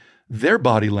benefit me, their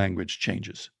body language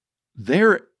changes.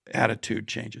 Their attitude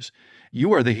changes.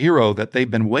 You are the hero that they've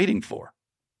been waiting for,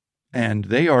 and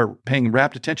they are paying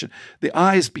rapt attention. The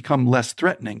eyes become less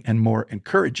threatening and more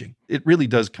encouraging. It really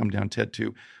does come down, Ted,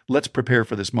 to let's prepare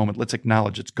for this moment. Let's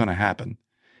acknowledge it's going to happen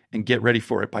and get ready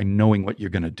for it by knowing what you're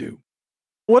going to do.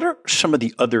 What are some of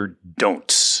the other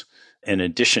don'ts in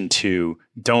addition to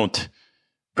don't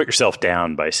put yourself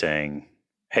down by saying,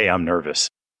 hey, I'm nervous?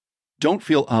 Don't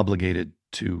feel obligated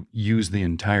to use the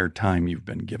entire time you've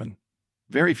been given.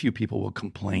 Very few people will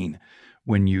complain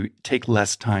when you take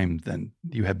less time than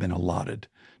you have been allotted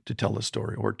to tell a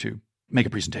story or to make a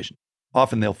presentation.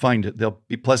 Often they'll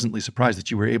be pleasantly surprised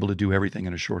that you were able to do everything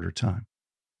in a shorter time.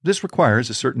 This requires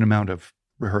a certain amount of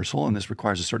rehearsal, and this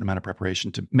requires a certain amount of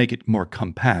preparation to make it more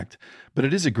compact, but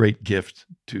it is a great gift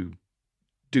to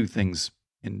do things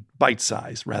in bite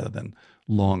size rather than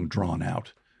long drawn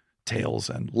out tales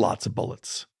and lots of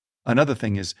bullets. Another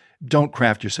thing is, don't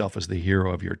craft yourself as the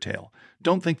hero of your tale.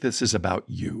 Don't think this is about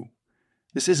you.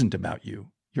 This isn't about you.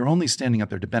 You're only standing up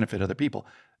there to benefit other people.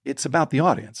 It's about the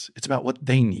audience. It's about what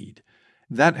they need.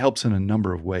 That helps in a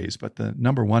number of ways, but the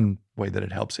number one way that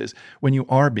it helps is when you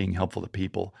are being helpful to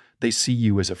people, they see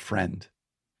you as a friend.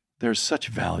 There's such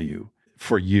value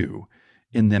for you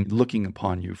in them looking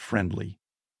upon you friendly.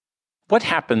 What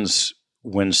happens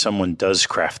when someone does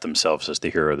craft themselves as the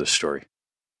hero of the story?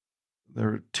 There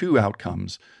are 2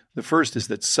 outcomes. The first is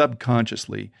that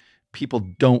subconsciously, people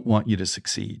don't want you to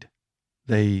succeed.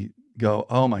 They go,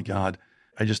 oh my God,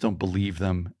 I just don't believe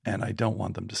them and I don't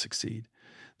want them to succeed.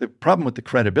 The problem with the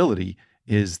credibility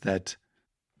is that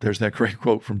there's that great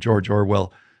quote from George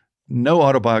Orwell, no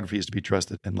autobiography is to be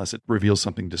trusted unless it reveals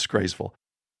something disgraceful.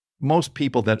 Most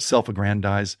people that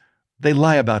self-aggrandize, they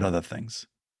lie about other things.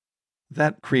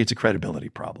 That creates a credibility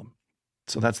problem.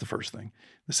 So that's the first thing.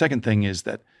 The second thing is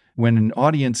that when an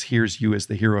audience hears you as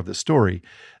the hero of the story,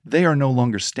 they are no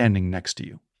longer standing next to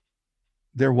you.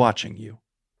 They're watching you.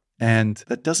 And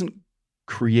that doesn't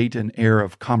create an air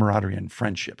of camaraderie and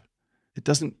friendship. It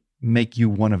doesn't make you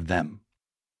one of them.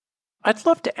 I'd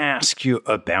love to ask you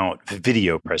about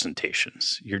video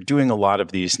presentations. You're doing a lot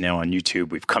of these now on YouTube.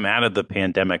 We've come out of the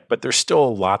pandemic, but there's still a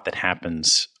lot that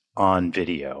happens on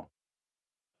video.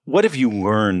 What have you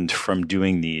learned from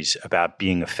doing these about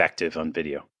being effective on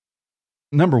video?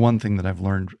 Number one thing that I've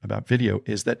learned about video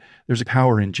is that there's a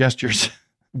power in gestures.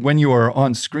 When you are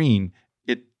on screen,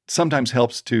 it sometimes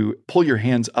helps to pull your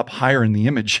hands up higher in the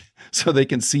image so they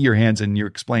can see your hands and you're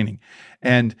explaining.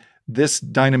 And this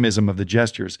dynamism of the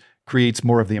gestures creates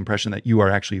more of the impression that you are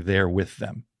actually there with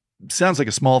them. Sounds like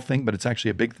a small thing, but it's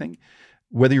actually a big thing.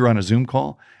 Whether you're on a Zoom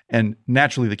call, and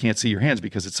naturally they can't see your hands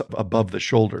because it's above the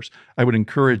shoulders. I would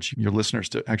encourage your listeners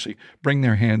to actually bring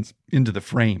their hands into the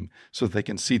frame so that they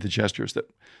can see the gestures that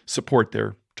support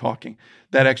their talking.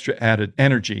 That extra added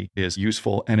energy is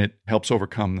useful and it helps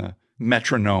overcome the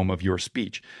metronome of your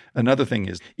speech. Another thing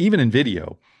is, even in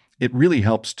video, it really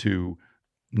helps to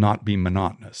not be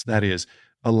monotonous. That is,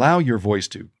 allow your voice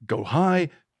to go high,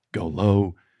 go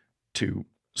low, to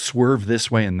swerve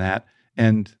this way and that,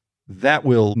 and that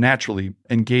will naturally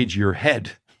engage your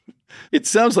head. It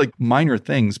sounds like minor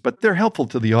things, but they're helpful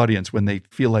to the audience when they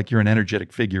feel like you're an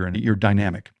energetic figure and you're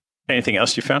dynamic. Anything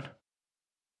else you found?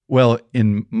 Well,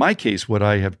 in my case, what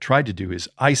I have tried to do is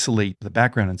isolate the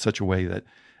background in such a way that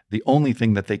the only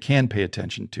thing that they can pay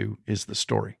attention to is the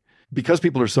story. Because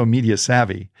people are so media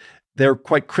savvy, they're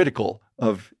quite critical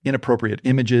of inappropriate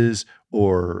images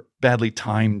or badly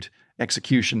timed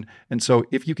execution. And so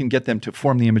if you can get them to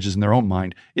form the images in their own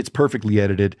mind, it's perfectly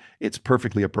edited, it's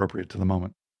perfectly appropriate to the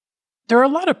moment. There are a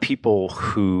lot of people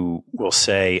who will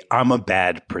say, I'm a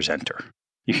bad presenter.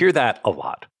 You hear that a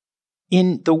lot.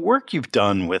 In the work you've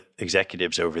done with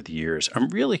executives over the years, I'm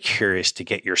really curious to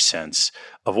get your sense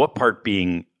of what part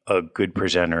being a good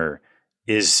presenter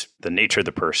is the nature of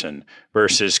the person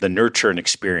versus the nurture and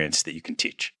experience that you can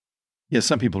teach. Yes,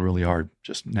 some people really are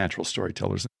just natural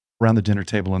storytellers. Around the dinner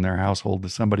table in their household, that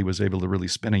somebody was able to really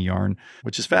spin a yarn,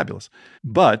 which is fabulous.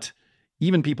 But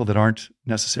even people that aren't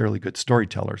necessarily good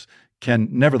storytellers can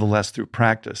nevertheless, through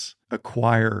practice,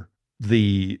 acquire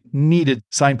the needed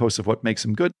signposts of what makes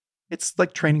them good. It's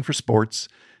like training for sports.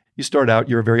 You start out,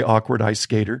 you're a very awkward ice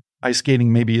skater. Ice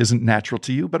skating maybe isn't natural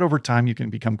to you, but over time you can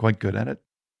become quite good at it.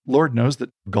 Lord knows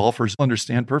that golfers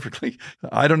understand perfectly.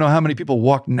 I don't know how many people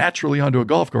walk naturally onto a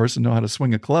golf course and know how to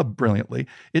swing a club brilliantly.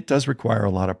 It does require a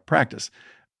lot of practice.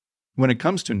 When it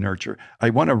comes to nurture,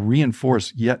 I want to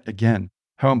reinforce yet again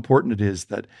how important it is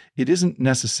that it isn't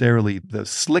necessarily the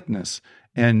slickness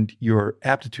and your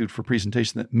aptitude for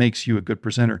presentation that makes you a good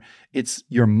presenter. It's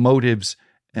your motives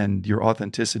and your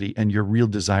authenticity and your real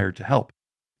desire to help.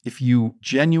 If you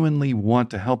genuinely want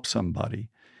to help somebody,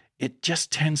 it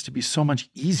just tends to be so much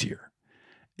easier.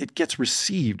 It gets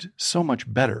received so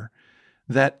much better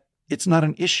that it's not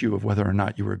an issue of whether or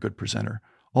not you were a good presenter.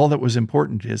 All that was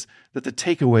important is that the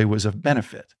takeaway was of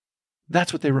benefit.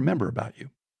 That's what they remember about you.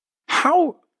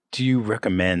 How do you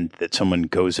recommend that someone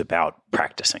goes about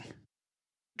practicing?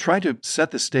 Try to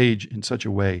set the stage in such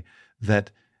a way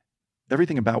that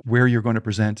everything about where you're going to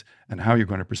present and how you're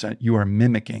going to present, you are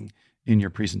mimicking in your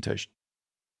presentation.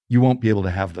 You won't be able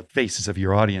to have the faces of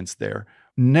your audience there.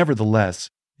 Nevertheless,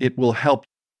 it will help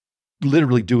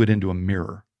literally do it into a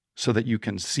mirror so that you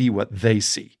can see what they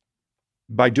see.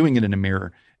 By doing it in a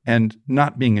mirror and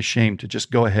not being ashamed to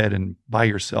just go ahead and by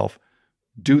yourself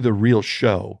do the real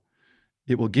show,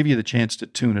 it will give you the chance to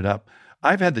tune it up.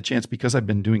 I've had the chance, because I've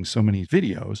been doing so many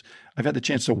videos, I've had the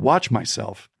chance to watch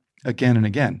myself again and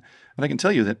again. And I can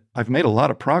tell you that I've made a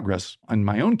lot of progress in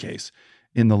my own case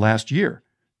in the last year,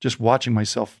 just watching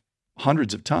myself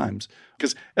hundreds of times.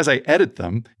 Because as I edit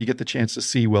them, you get the chance to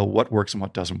see, well, what works and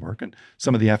what doesn't work, and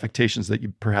some of the affectations that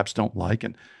you perhaps don't like,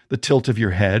 and the tilt of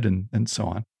your head, and so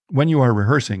on. When you are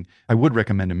rehearsing, I would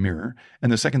recommend a mirror.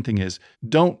 And the second thing is,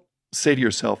 don't say to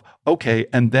yourself, okay,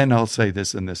 and then I'll say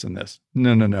this and this and this.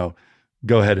 No.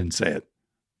 Go ahead and say it.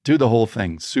 Do the whole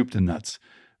thing, soup to nuts,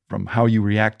 from how you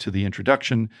react to the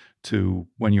introduction to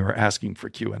when you are asking for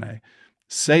Q&A.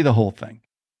 Say the whole thing.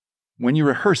 When you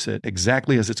rehearse it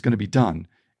exactly as it's going to be done,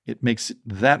 it makes it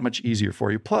that much easier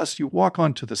for you. Plus, you walk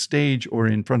onto the stage or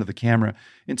in front of the camera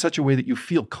in such a way that you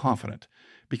feel confident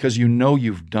because you know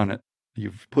you've done it.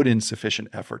 You've put in sufficient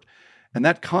effort. And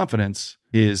that confidence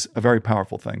is a very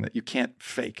powerful thing that you can't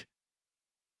fake.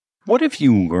 What have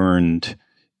you learned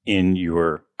in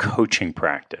your coaching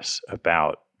practice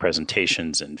about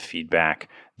presentations and feedback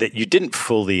that you didn't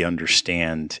fully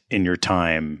understand in your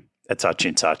time at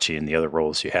Saatchi & Saatchi and the other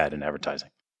roles you had in advertising?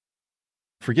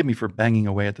 Forgive me for banging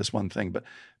away at this one thing, but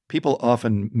people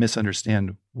often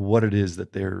misunderstand what it is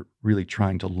that they're really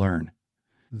trying to learn.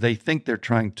 They think they're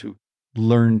trying to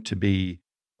learn to be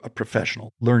a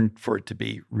professional, learn for it to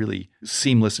be really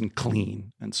seamless and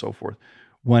clean and so forth.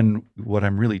 When what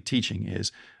I'm really teaching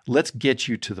is, let's get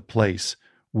you to the place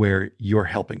where you're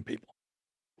helping people.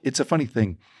 It's a funny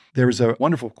thing. There is a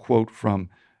wonderful quote from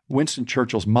Winston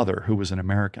Churchill's mother, who was an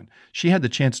American. She had the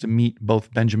chance to meet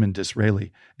both Benjamin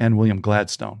Disraeli and William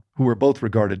Gladstone, who were both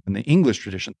regarded in the English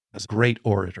tradition as great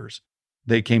orators.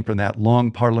 They came from that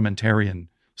long parliamentarian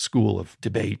school of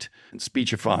debate and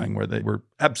speechifying where they were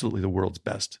absolutely the world's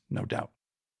best, no doubt.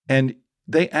 And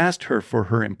they asked her for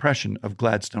her impression of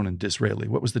Gladstone and Disraeli.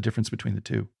 What was the difference between the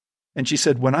two? And she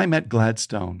said, when I met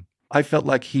Gladstone, I felt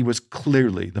like he was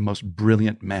clearly the most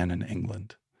brilliant man in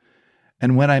England.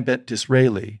 And when I met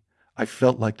Disraeli, I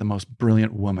felt like the most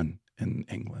brilliant woman in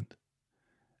England.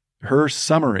 Her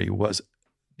summary was,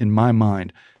 in my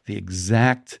mind, the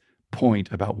exact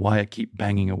point about why I keep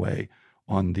banging away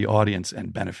on the audience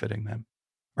and benefiting them.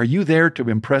 Are you there to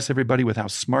impress everybody with how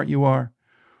smart you are?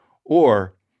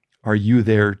 Or are you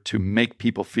there to make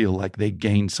people feel like they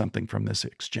gained something from this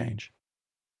exchange?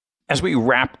 As we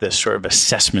wrap this sort of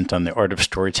assessment on the art of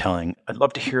storytelling, I'd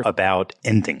love to hear about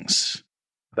endings,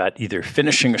 about either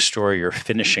finishing a story or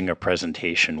finishing a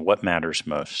presentation. What matters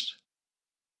most?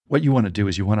 What you want to do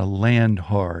is you want to land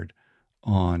hard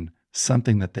on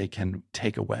something that they can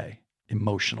take away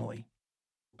emotionally.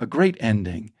 A great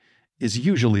ending is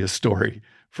usually a story,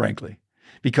 frankly,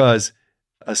 because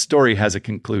a story has a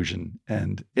conclusion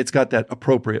and it's got that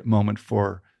appropriate moment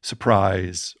for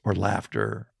surprise or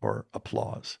laughter or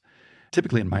applause.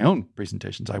 Typically in my own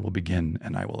presentations, I will begin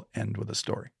and I will end with a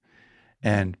story.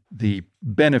 And the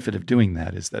benefit of doing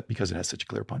that is that because it has such a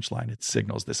clear punchline, it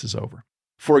signals this is over.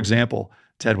 For example,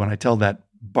 Ted, when I tell that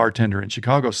bartender in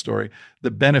Chicago story,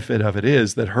 the benefit of it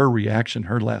is that her reaction,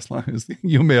 her last line is,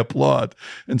 "You may applaud."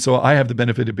 And so I have the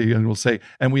benefit of being able to say,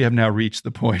 and we have now reached the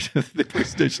point of the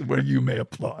presentation where you may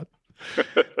applaud.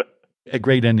 A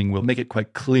great ending will make it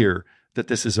quite clear that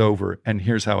this is over and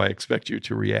here's how I expect you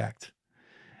to react.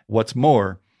 What's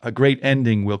more, a great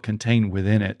ending will contain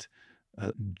within it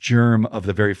a germ of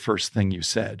the very first thing you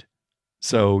said.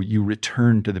 So you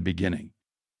return to the beginning.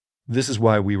 This is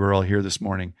why we were all here this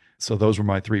morning. So those were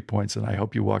my 3 points, and I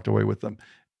hope you walked away with them.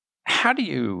 How do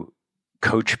you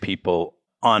coach people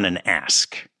on an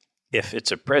ask? if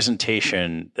it's a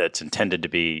presentation that's intended to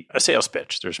be a sales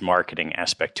pitch, there's marketing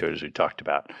aspect to it, as we talked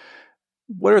about.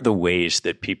 What are the ways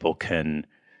that people can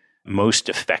most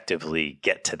effectively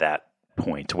get to that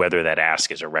point, whether that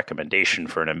ask is a recommendation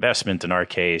for an investment in our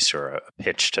case or a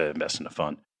pitch to invest in a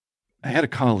fund? I had a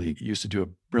colleague who used to do a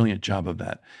brilliant job of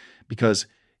that because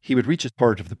he would reach a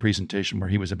part of the presentation where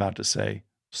he was about to say,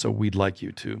 so we'd like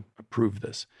you to approve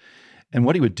this. And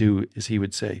what he would do is he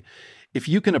would say, if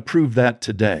you can approve that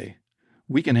today,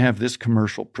 we can have this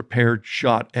commercial prepared,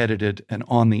 shot, edited, and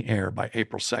on the air by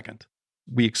April 2nd.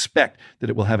 We expect that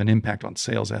it will have an impact on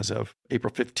sales as of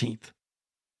April 15th.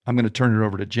 I'm going to turn it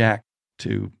over to Jack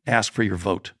to ask for your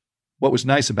vote. What was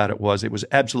nice about it was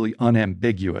absolutely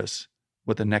unambiguous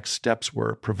what the next steps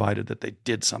were, provided that they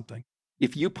did something.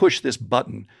 If you push this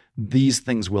button, these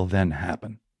things will then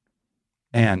happen.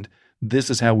 And this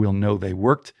is how we'll know they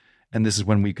worked, and this is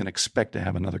when we can expect to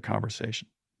have another conversation.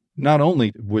 Not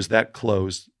only was that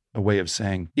close a way of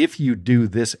saying, if you do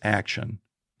this action,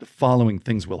 the following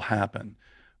things will happen,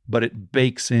 but it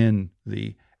bakes in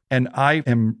and I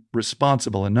am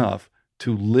responsible enough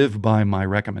to live by my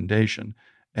recommendation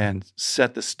and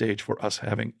set the stage for us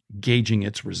gauging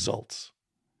its results.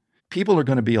 People are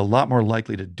going to be a lot more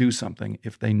likely to do something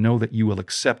if they know that you will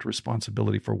accept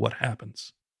responsibility for what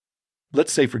happens.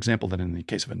 Let's say, for example, that in the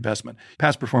case of investment,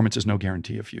 past performance is no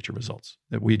guarantee of future results.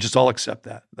 That we just all accept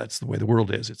that. That's the way the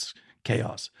world is. It's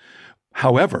chaos.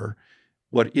 However,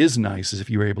 what is nice is if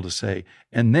you're able to say,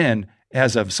 and then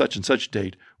as of such and such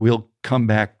date, we'll come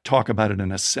back, talk about it,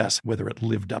 and assess whether it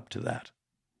lived up to that.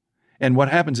 And what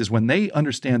happens is when they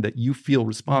understand that you feel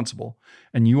responsible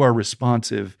and you are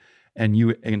responsive and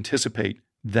you anticipate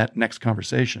that next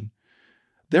conversation,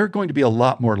 they're going to be a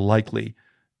lot more likely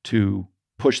to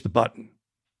push the button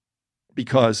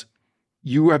because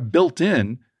you have built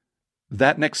in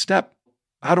that next step.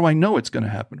 How do I know it's going to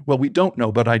happen? Well, we don't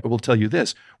know, but I will tell you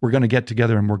this. We're going to get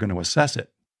together and we're going to assess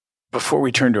it. Before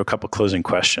we turn to a couple closing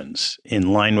questions,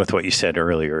 in line with what you said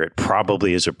earlier, it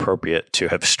probably is appropriate to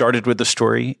have started with the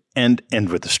story and end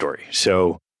with the story.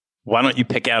 So why don't you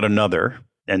pick out another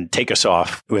and take us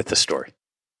off with the story?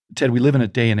 Ted, we live in a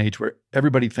day and age where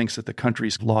everybody thinks that the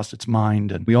country's lost its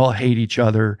mind and we all hate each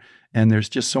other and there's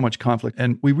just so much conflict.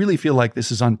 And we really feel like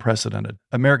this is unprecedented.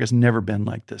 America's never been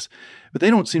like this. But they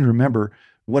don't seem to remember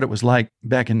what it was like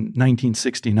back in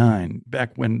 1969,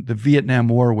 back when the Vietnam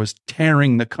War was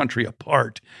tearing the country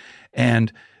apart.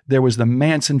 And there was the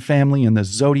Manson family and the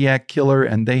Zodiac killer,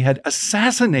 and they had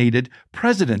assassinated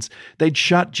presidents. They'd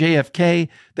shot JFK,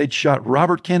 they'd shot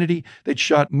Robert Kennedy, they'd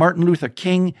shot Martin Luther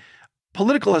King.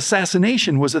 Political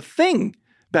assassination was a thing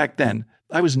back then.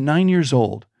 I was 9 years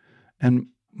old, and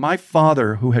my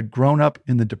father, who had grown up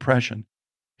in the Depression,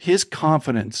 his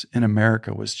confidence in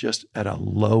America was just at a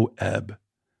low ebb.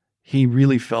 He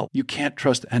really felt you can't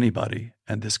trust anybody,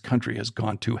 and this country has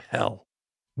gone to hell.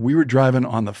 We were driving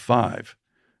on the 5,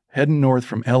 heading north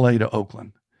from LA to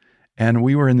Oakland, and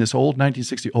we were in this old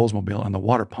 1960 Oldsmobile, and the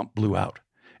water pump blew out.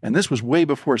 And this was way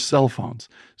before cell phones.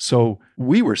 So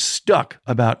we were stuck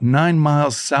about 9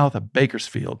 miles south of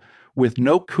Bakersfield with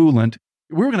no coolant.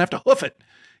 We were going to have to hoof it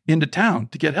into town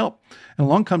to get help. And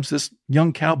along comes this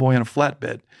young cowboy on a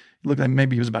flatbed. He looked like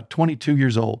maybe he was about 22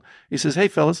 years old. He says, "Hey,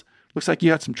 fellas, looks like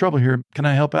you got some trouble here. Can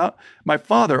I help out?" My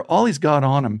father, all he's got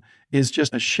on him is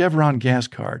just a Chevron gas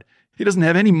card. He doesn't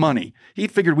have any money. He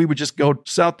figured we would just go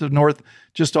south to north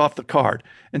just off the card.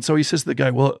 And so he says to the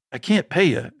guy, "Well, I can't pay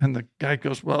you." And the guy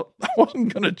goes, "Well, I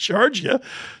wasn't going to charge you."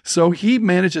 So he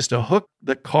manages to hook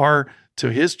the car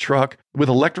to his truck with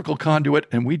electrical conduit,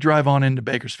 and we drive on into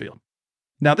Bakersfield.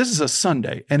 Now, this is a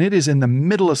Sunday, and it is in the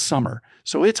middle of summer,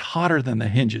 so it's hotter than the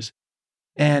hinges.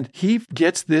 And he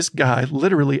gets this guy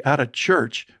literally out of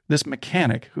church, this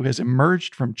mechanic who has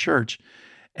emerged from church,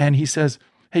 and he says,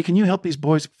 "Hey, can you help these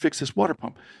boys fix this water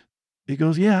pump?" He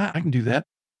goes, "Yeah, I can do that."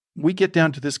 We get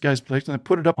down to this guy's place and they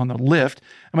put it up on the lift.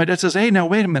 And my dad says, "Hey, now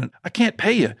wait a minute. I can't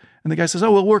pay you." And the guy says,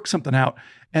 "Oh, we'll work something out."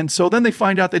 And so then they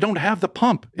find out they don't have the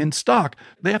pump in stock.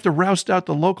 They have to roust out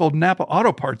the local Napa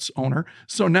Auto Parts owner.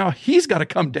 So now he's got to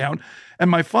come down. And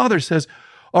my father says,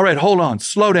 "All right, hold on,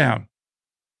 slow down.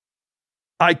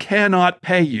 I cannot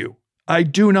pay you. I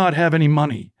do not have any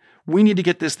money. We need to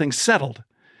get this thing settled."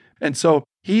 And so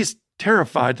he's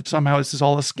terrified that somehow this is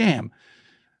all a scam.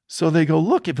 So they go,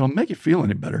 "Look, if it'll make you feel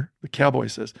any better," the cowboy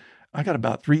says, "I got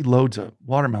about 3 loads of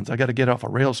watermelons. I got to get off a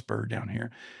rail spur down here.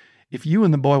 If you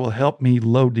and the boy will help me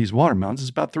load these watermelons, it's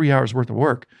about 3 hours worth of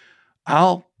work.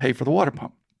 I'll pay for the water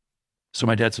pump." So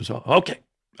my dad says, "Oh, okay.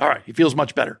 All right." He feels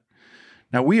much better.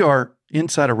 Now we are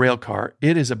inside a rail car.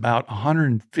 It is about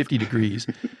 150 degrees.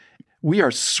 We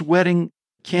are sweating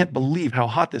can't believe how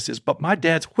hot this is, but my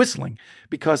dad's whistling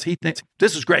because he thinks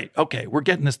this is great. Okay, we're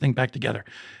getting this thing back together.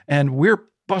 And we're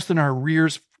busting our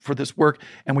rears for this work.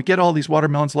 And we get all these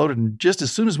watermelons loaded. And just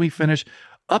as soon as we finish,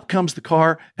 up comes the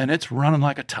car and it's running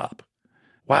like a top.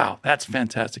 Wow, that's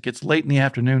fantastic. It's late in the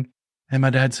afternoon. And my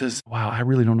dad says, wow, I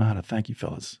really don't know how to thank you,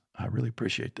 fellas. I really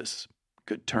appreciate this.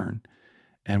 Good turn.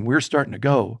 And we're starting to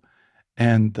go.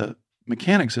 And the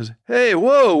mechanic says, hey,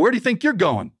 whoa, where do you think you're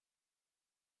going?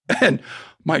 And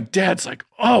my dad's like,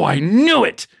 oh, I knew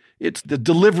it. It's the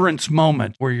deliverance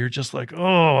moment where you're just like,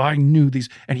 oh, I knew these.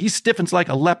 And he stiffens like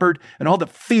a leopard, and all the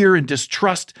fear and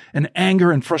distrust and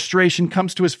anger and frustration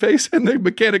comes to his face. And the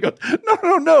mechanic goes,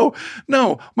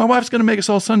 no. My wife's going to make us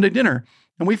all Sunday dinner.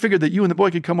 And we figured that you and the boy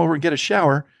could come over and get a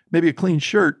shower, maybe a clean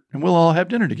shirt, and we'll all have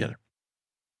dinner together.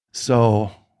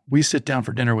 So we sit down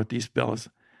for dinner with these fellas,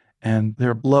 and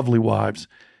they're lovely wives.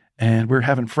 And we're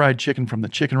having fried chicken from the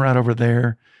chicken right over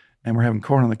there. And we're having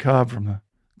corn on the cob from the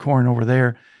corn over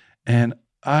there. And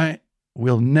I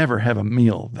will never have a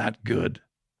meal that good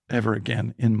ever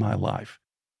again in my life.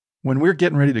 When we're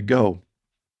getting ready to go,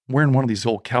 I'm wearing one of these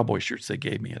old cowboy shirts they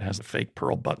gave me. It has the fake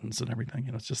pearl buttons and everything.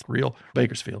 It's just real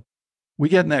Bakersfield. We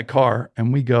get in that car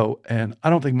and we go. And I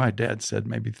don't think my dad said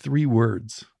maybe 3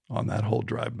 words on that whole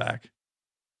drive back.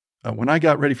 When I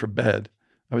got ready for bed,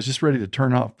 I was just ready to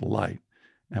turn off the light.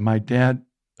 And my dad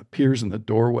appears in the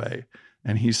doorway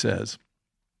and he says,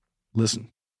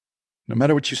 listen, no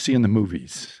matter what you see in the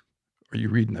movies or you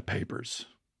read in the papers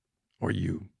or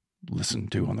you listen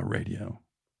to on the radio,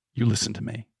 you listen to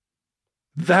me.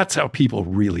 That's how people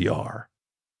really are.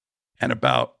 And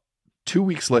about 2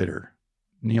 weeks later,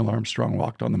 Neil Armstrong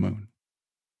walked on the moon.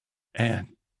 And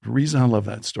the reason I love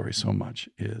that story so much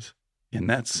is in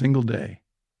that single day,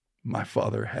 my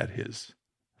father had his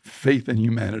faith in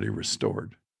humanity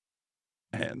restored.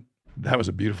 And that was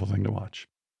a beautiful thing to watch.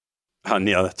 Oh,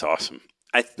 Neal, that's awesome.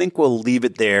 I think we'll leave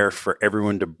it there for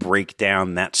everyone to break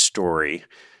down that story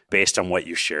based on what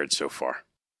you shared so far.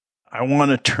 I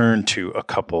want to turn to a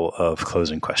couple of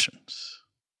closing questions.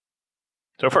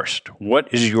 So first,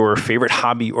 what is your favorite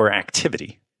hobby or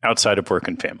activity outside of work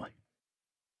and family?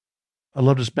 I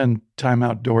love to spend time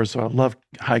outdoors, so I love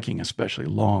hiking, especially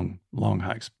long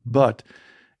hikes. But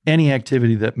any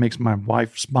activity that makes my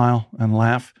wife smile and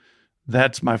laugh,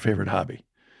 that's my favorite hobby.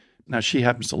 Now, she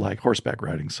happens to like horseback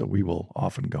riding, so we will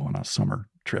often go on a summer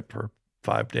trip for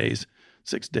 5 days,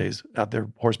 6 days out there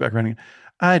horseback riding.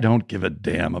 I don't give a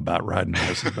damn about riding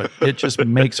horses, but it just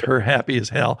makes her happy as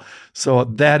hell. So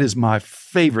that is my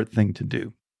favorite thing to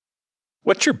do.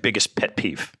 What's your biggest pet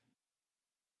peeve?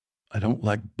 I don't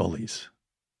like bullies.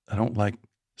 I don't like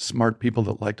smart people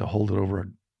that like to hold it over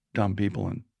dumb people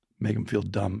and make them feel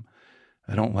dumb.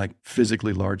 I don't like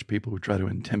physically large people who try to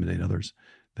intimidate others.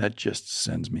 That just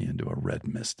sends me into a red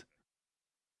mist.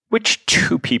 Which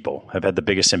 2 people have had the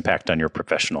biggest impact on your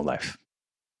professional life?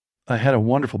 I had a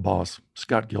wonderful boss,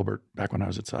 Scott Gilbert, back when I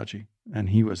was at Saatchi, and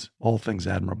he was all things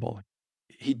admirable.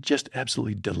 He just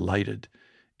absolutely delighted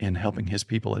in helping his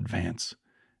people advance,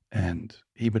 and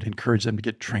he would encourage them to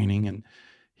get training, and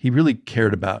he really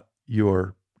cared about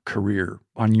your career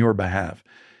on your behalf.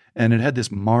 And it had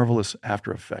this marvelous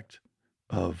after effect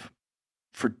of,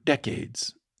 for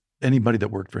decades, anybody that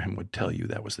worked for him would tell you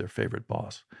that was their favorite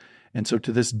boss. And so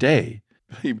to this day,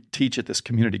 he would teach at this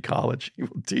community college. He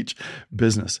will teach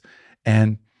business.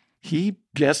 And he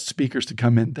gets speakers to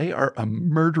come in. They are a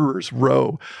murderer's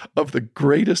row of the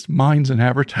greatest minds in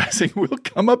advertising will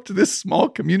come up to this small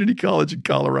community college in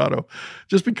Colorado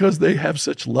just because they have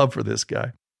such love for this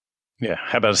guy. Yeah.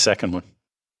 How about a second one?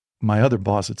 My other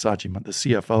boss at Saatchi, the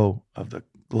CFO of the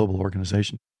global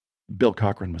organization, Bill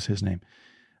Cochran was his name.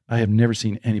 I have never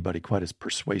seen anybody quite as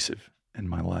persuasive in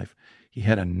my life. He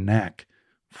had a knack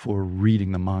for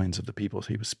reading the minds of the people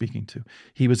he was speaking to.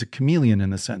 He was a chameleon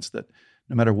in the sense that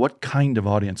no matter what kind of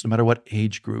audience, no matter what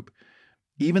age group,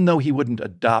 even though he wouldn't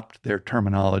adopt their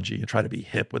terminology and try to be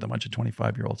hip with a bunch of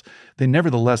 25-year-olds, they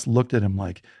nevertheless looked at him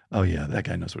like, oh yeah, that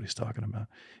guy knows what he's talking about.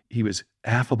 He was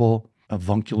affable,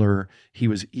 avuncular, he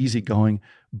was easygoing,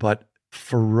 but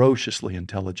ferociously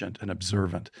intelligent and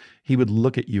observant. He would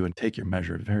look at you and take your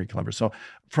measure. Very clever. So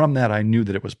from that, I knew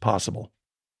that it was possible.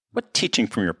 What teaching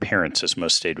from your parents has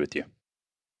most stayed with you?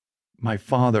 My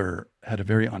father had a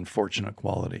very unfortunate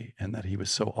quality in that he was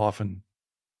so often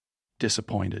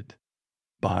disappointed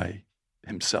by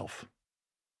himself.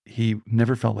 He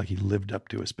never felt like he lived up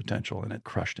to his potential, and it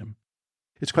crushed him.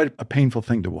 It's quite a painful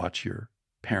thing to watch your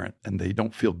parent and they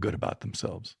don't feel good about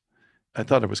themselves. I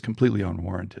thought it was completely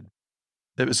unwarranted.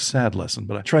 It was a sad lesson,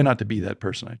 but I try not to be that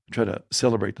person. I try to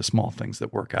celebrate the small things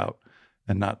that work out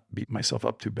and not beat myself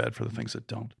up too bad for the things that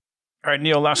don't. All right,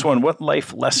 Neal, last one. What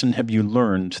life lesson have you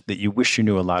learned that you wish you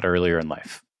knew a lot earlier in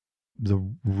life? The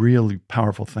really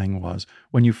powerful thing was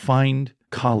when you find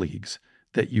colleagues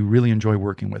that you really enjoy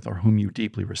working with or whom you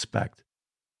deeply respect,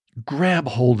 grab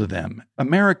hold of them.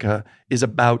 America is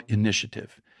about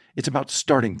initiative. It's about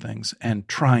starting things and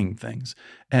trying things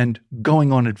and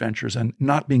going on adventures and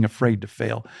not being afraid to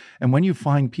fail. And when you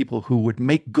find people who would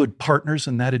make good partners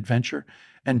in that adventure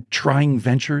and trying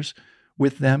ventures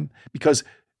with them, because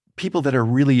people that are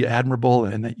really admirable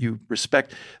and that you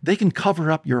respect, they can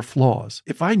cover up your flaws.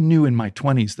 If I knew in my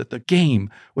 20s that the game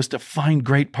was to find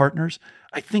great partners,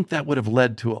 I think that would have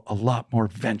led to a lot more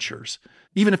ventures.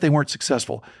 Even if they weren't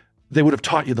successful, they would have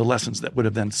taught you the lessons that would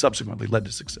have then subsequently led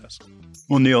to success.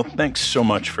 Well, Neal, thanks so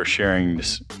much for sharing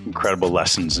this incredible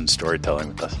lessons in storytelling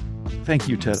with us. Thank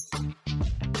you, Ted.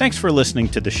 Thanks for listening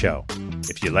to the show.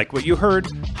 If you like what you heard,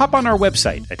 hop on our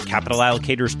website at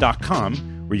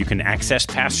capitalallocators.com, where you can access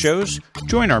past shows,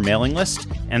 join our mailing list,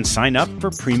 and sign up for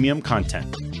premium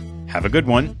content. Have a good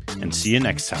one, and see you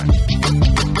next time.